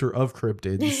the hunter of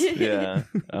cryptids. Yeah.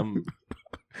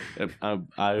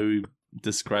 I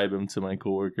describe him to my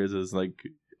coworkers as like,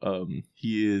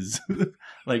 he is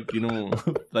like,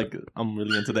 like I'm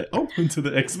really into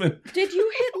the X-Men. Did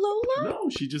you hit Lola? No,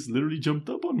 she just literally jumped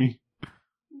up on me.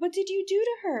 What did you do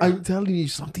to her? I'm telling you,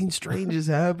 something strange is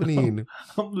happening.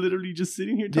 I'm literally just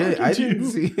sitting here talking to you. I didn't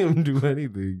see him do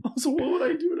anything. So what would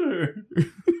I do to her?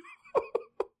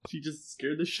 She just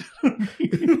scared the shit out of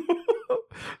me.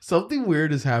 Something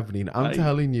weird is happening. I'm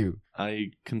telling you.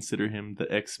 I consider him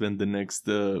the X-Men, the next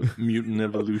mutant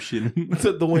evolution.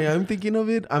 So the way I'm thinking of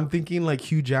it, I'm thinking like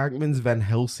Hugh Jackman's Van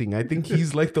Helsing. I think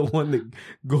he's like the one that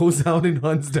goes out and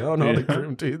hunts down all the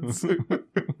cryptids.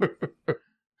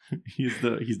 He's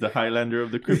the Highlander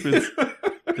of the cryptids,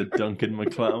 the Duncan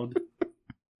MacLeod.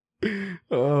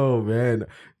 Oh man,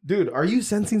 dude, are you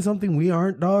sensing something we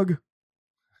aren't, dog?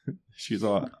 She's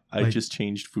all, I just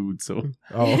changed food, so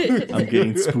I'm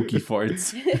getting spooky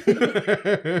farts.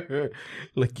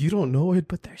 Like, you don't know it,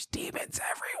 but there's demons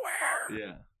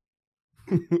everywhere.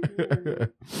 Yeah.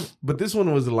 But this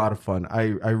one was a lot of fun.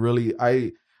 I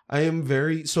am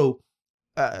very, so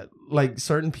like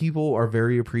certain people are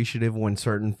very appreciative when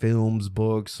certain films,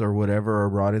 books, or whatever are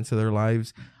brought into their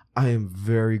lives. I am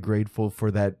very grateful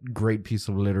for that great piece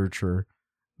of literature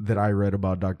that I read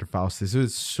about Dr. Faustus. It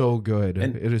was so good.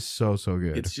 And it is so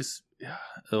good. It's just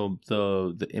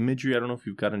the imagery. I don't know if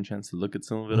you've gotten a chance to look at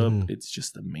some of it up. It's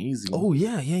just amazing. Oh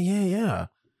yeah.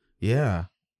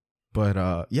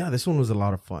 But yeah, this one was a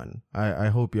lot of fun. I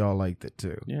hope y'all liked it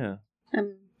too. Yeah.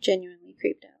 I'm genuinely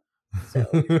creeped out. So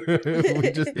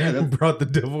we just brought the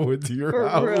devil into your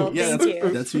house. Real, yeah,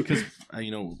 that's that's because I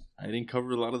didn't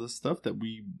cover a lot of the stuff that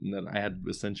I had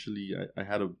essentially. I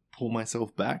had to pull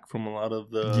myself back from a lot of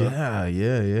the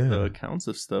the accounts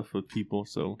of stuff with people.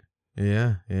 So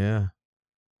yeah.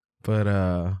 But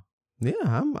yeah,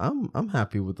 I'm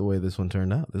happy with the way this one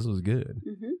turned out. This was good.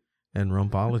 And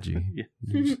Rumpology.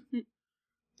 Yeah.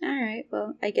 All right.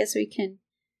 Well, I guess we can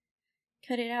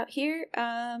cut it out here.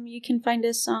 You can find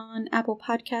us on Apple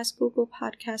Podcasts, Google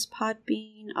Podcasts,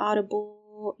 Podbean,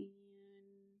 Audible, and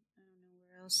I don't know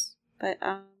where else. But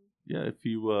yeah, if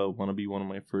you want to be one of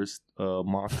my first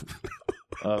mock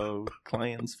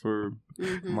clients for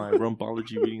my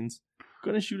Rumpology readings,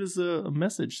 go and shoot us a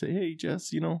message. Say, hey,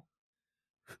 Jess,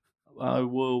 I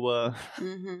will.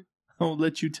 I'll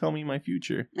let you tell me my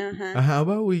future. How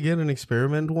about we get an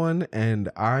experiment one,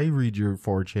 and I read your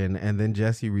fortune, and then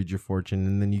Jesse reads your fortune,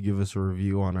 and then you give us a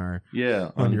review on our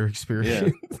on your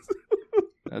experience. Yeah.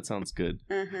 That sounds good.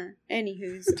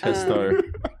 Anywho's test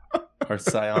our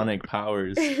psionic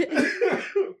powers.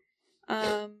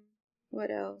 What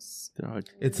else?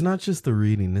 It's not just the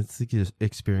reading; it's the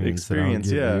experience.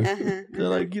 Yeah. They're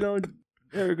like,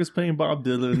 Eric was playing Bob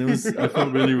Dylan. I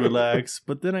felt really relaxed.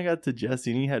 But then I got to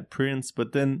Jesse and he had Prince.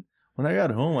 But then when I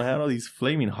got home, I had all these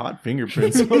flaming hot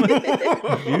fingerprints. He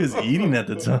was eating at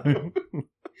the time.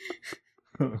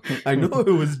 I know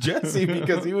it was Jesse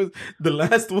because he was the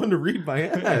last one to read my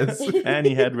ass. And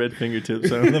he had red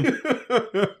fingertips on him.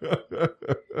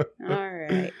 All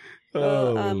right.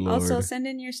 Well, also send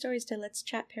in your stories to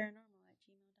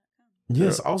letschatparanormal@gmail.com.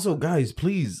 Yes. Also, guys,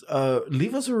 please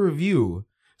leave us a review.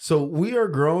 So we are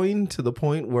growing to the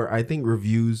point where I think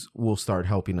reviews will start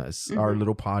helping us, our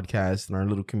little podcast and our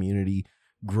little community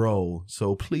grow.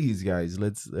 So please, guys,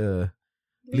 let's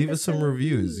leave us some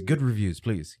reviews. Good reviews,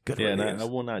 please. Good reviews. And I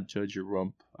will not judge your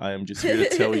rump. I am just here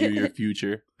to tell you your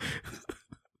future.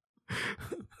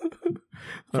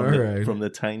 From the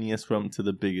tiniest rump to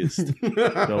the biggest.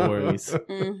 No worries.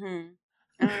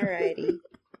 Alrighty.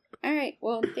 All right.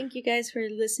 Well, thank you guys for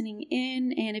listening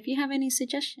in. And if you have any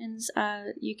suggestions,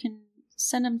 you can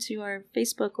send them to our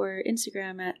Facebook or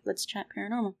Instagram at Let's Chat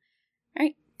Paranormal. All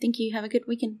right. Thank you. Have a good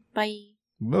weekend. Bye.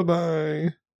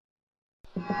 Bye-bye.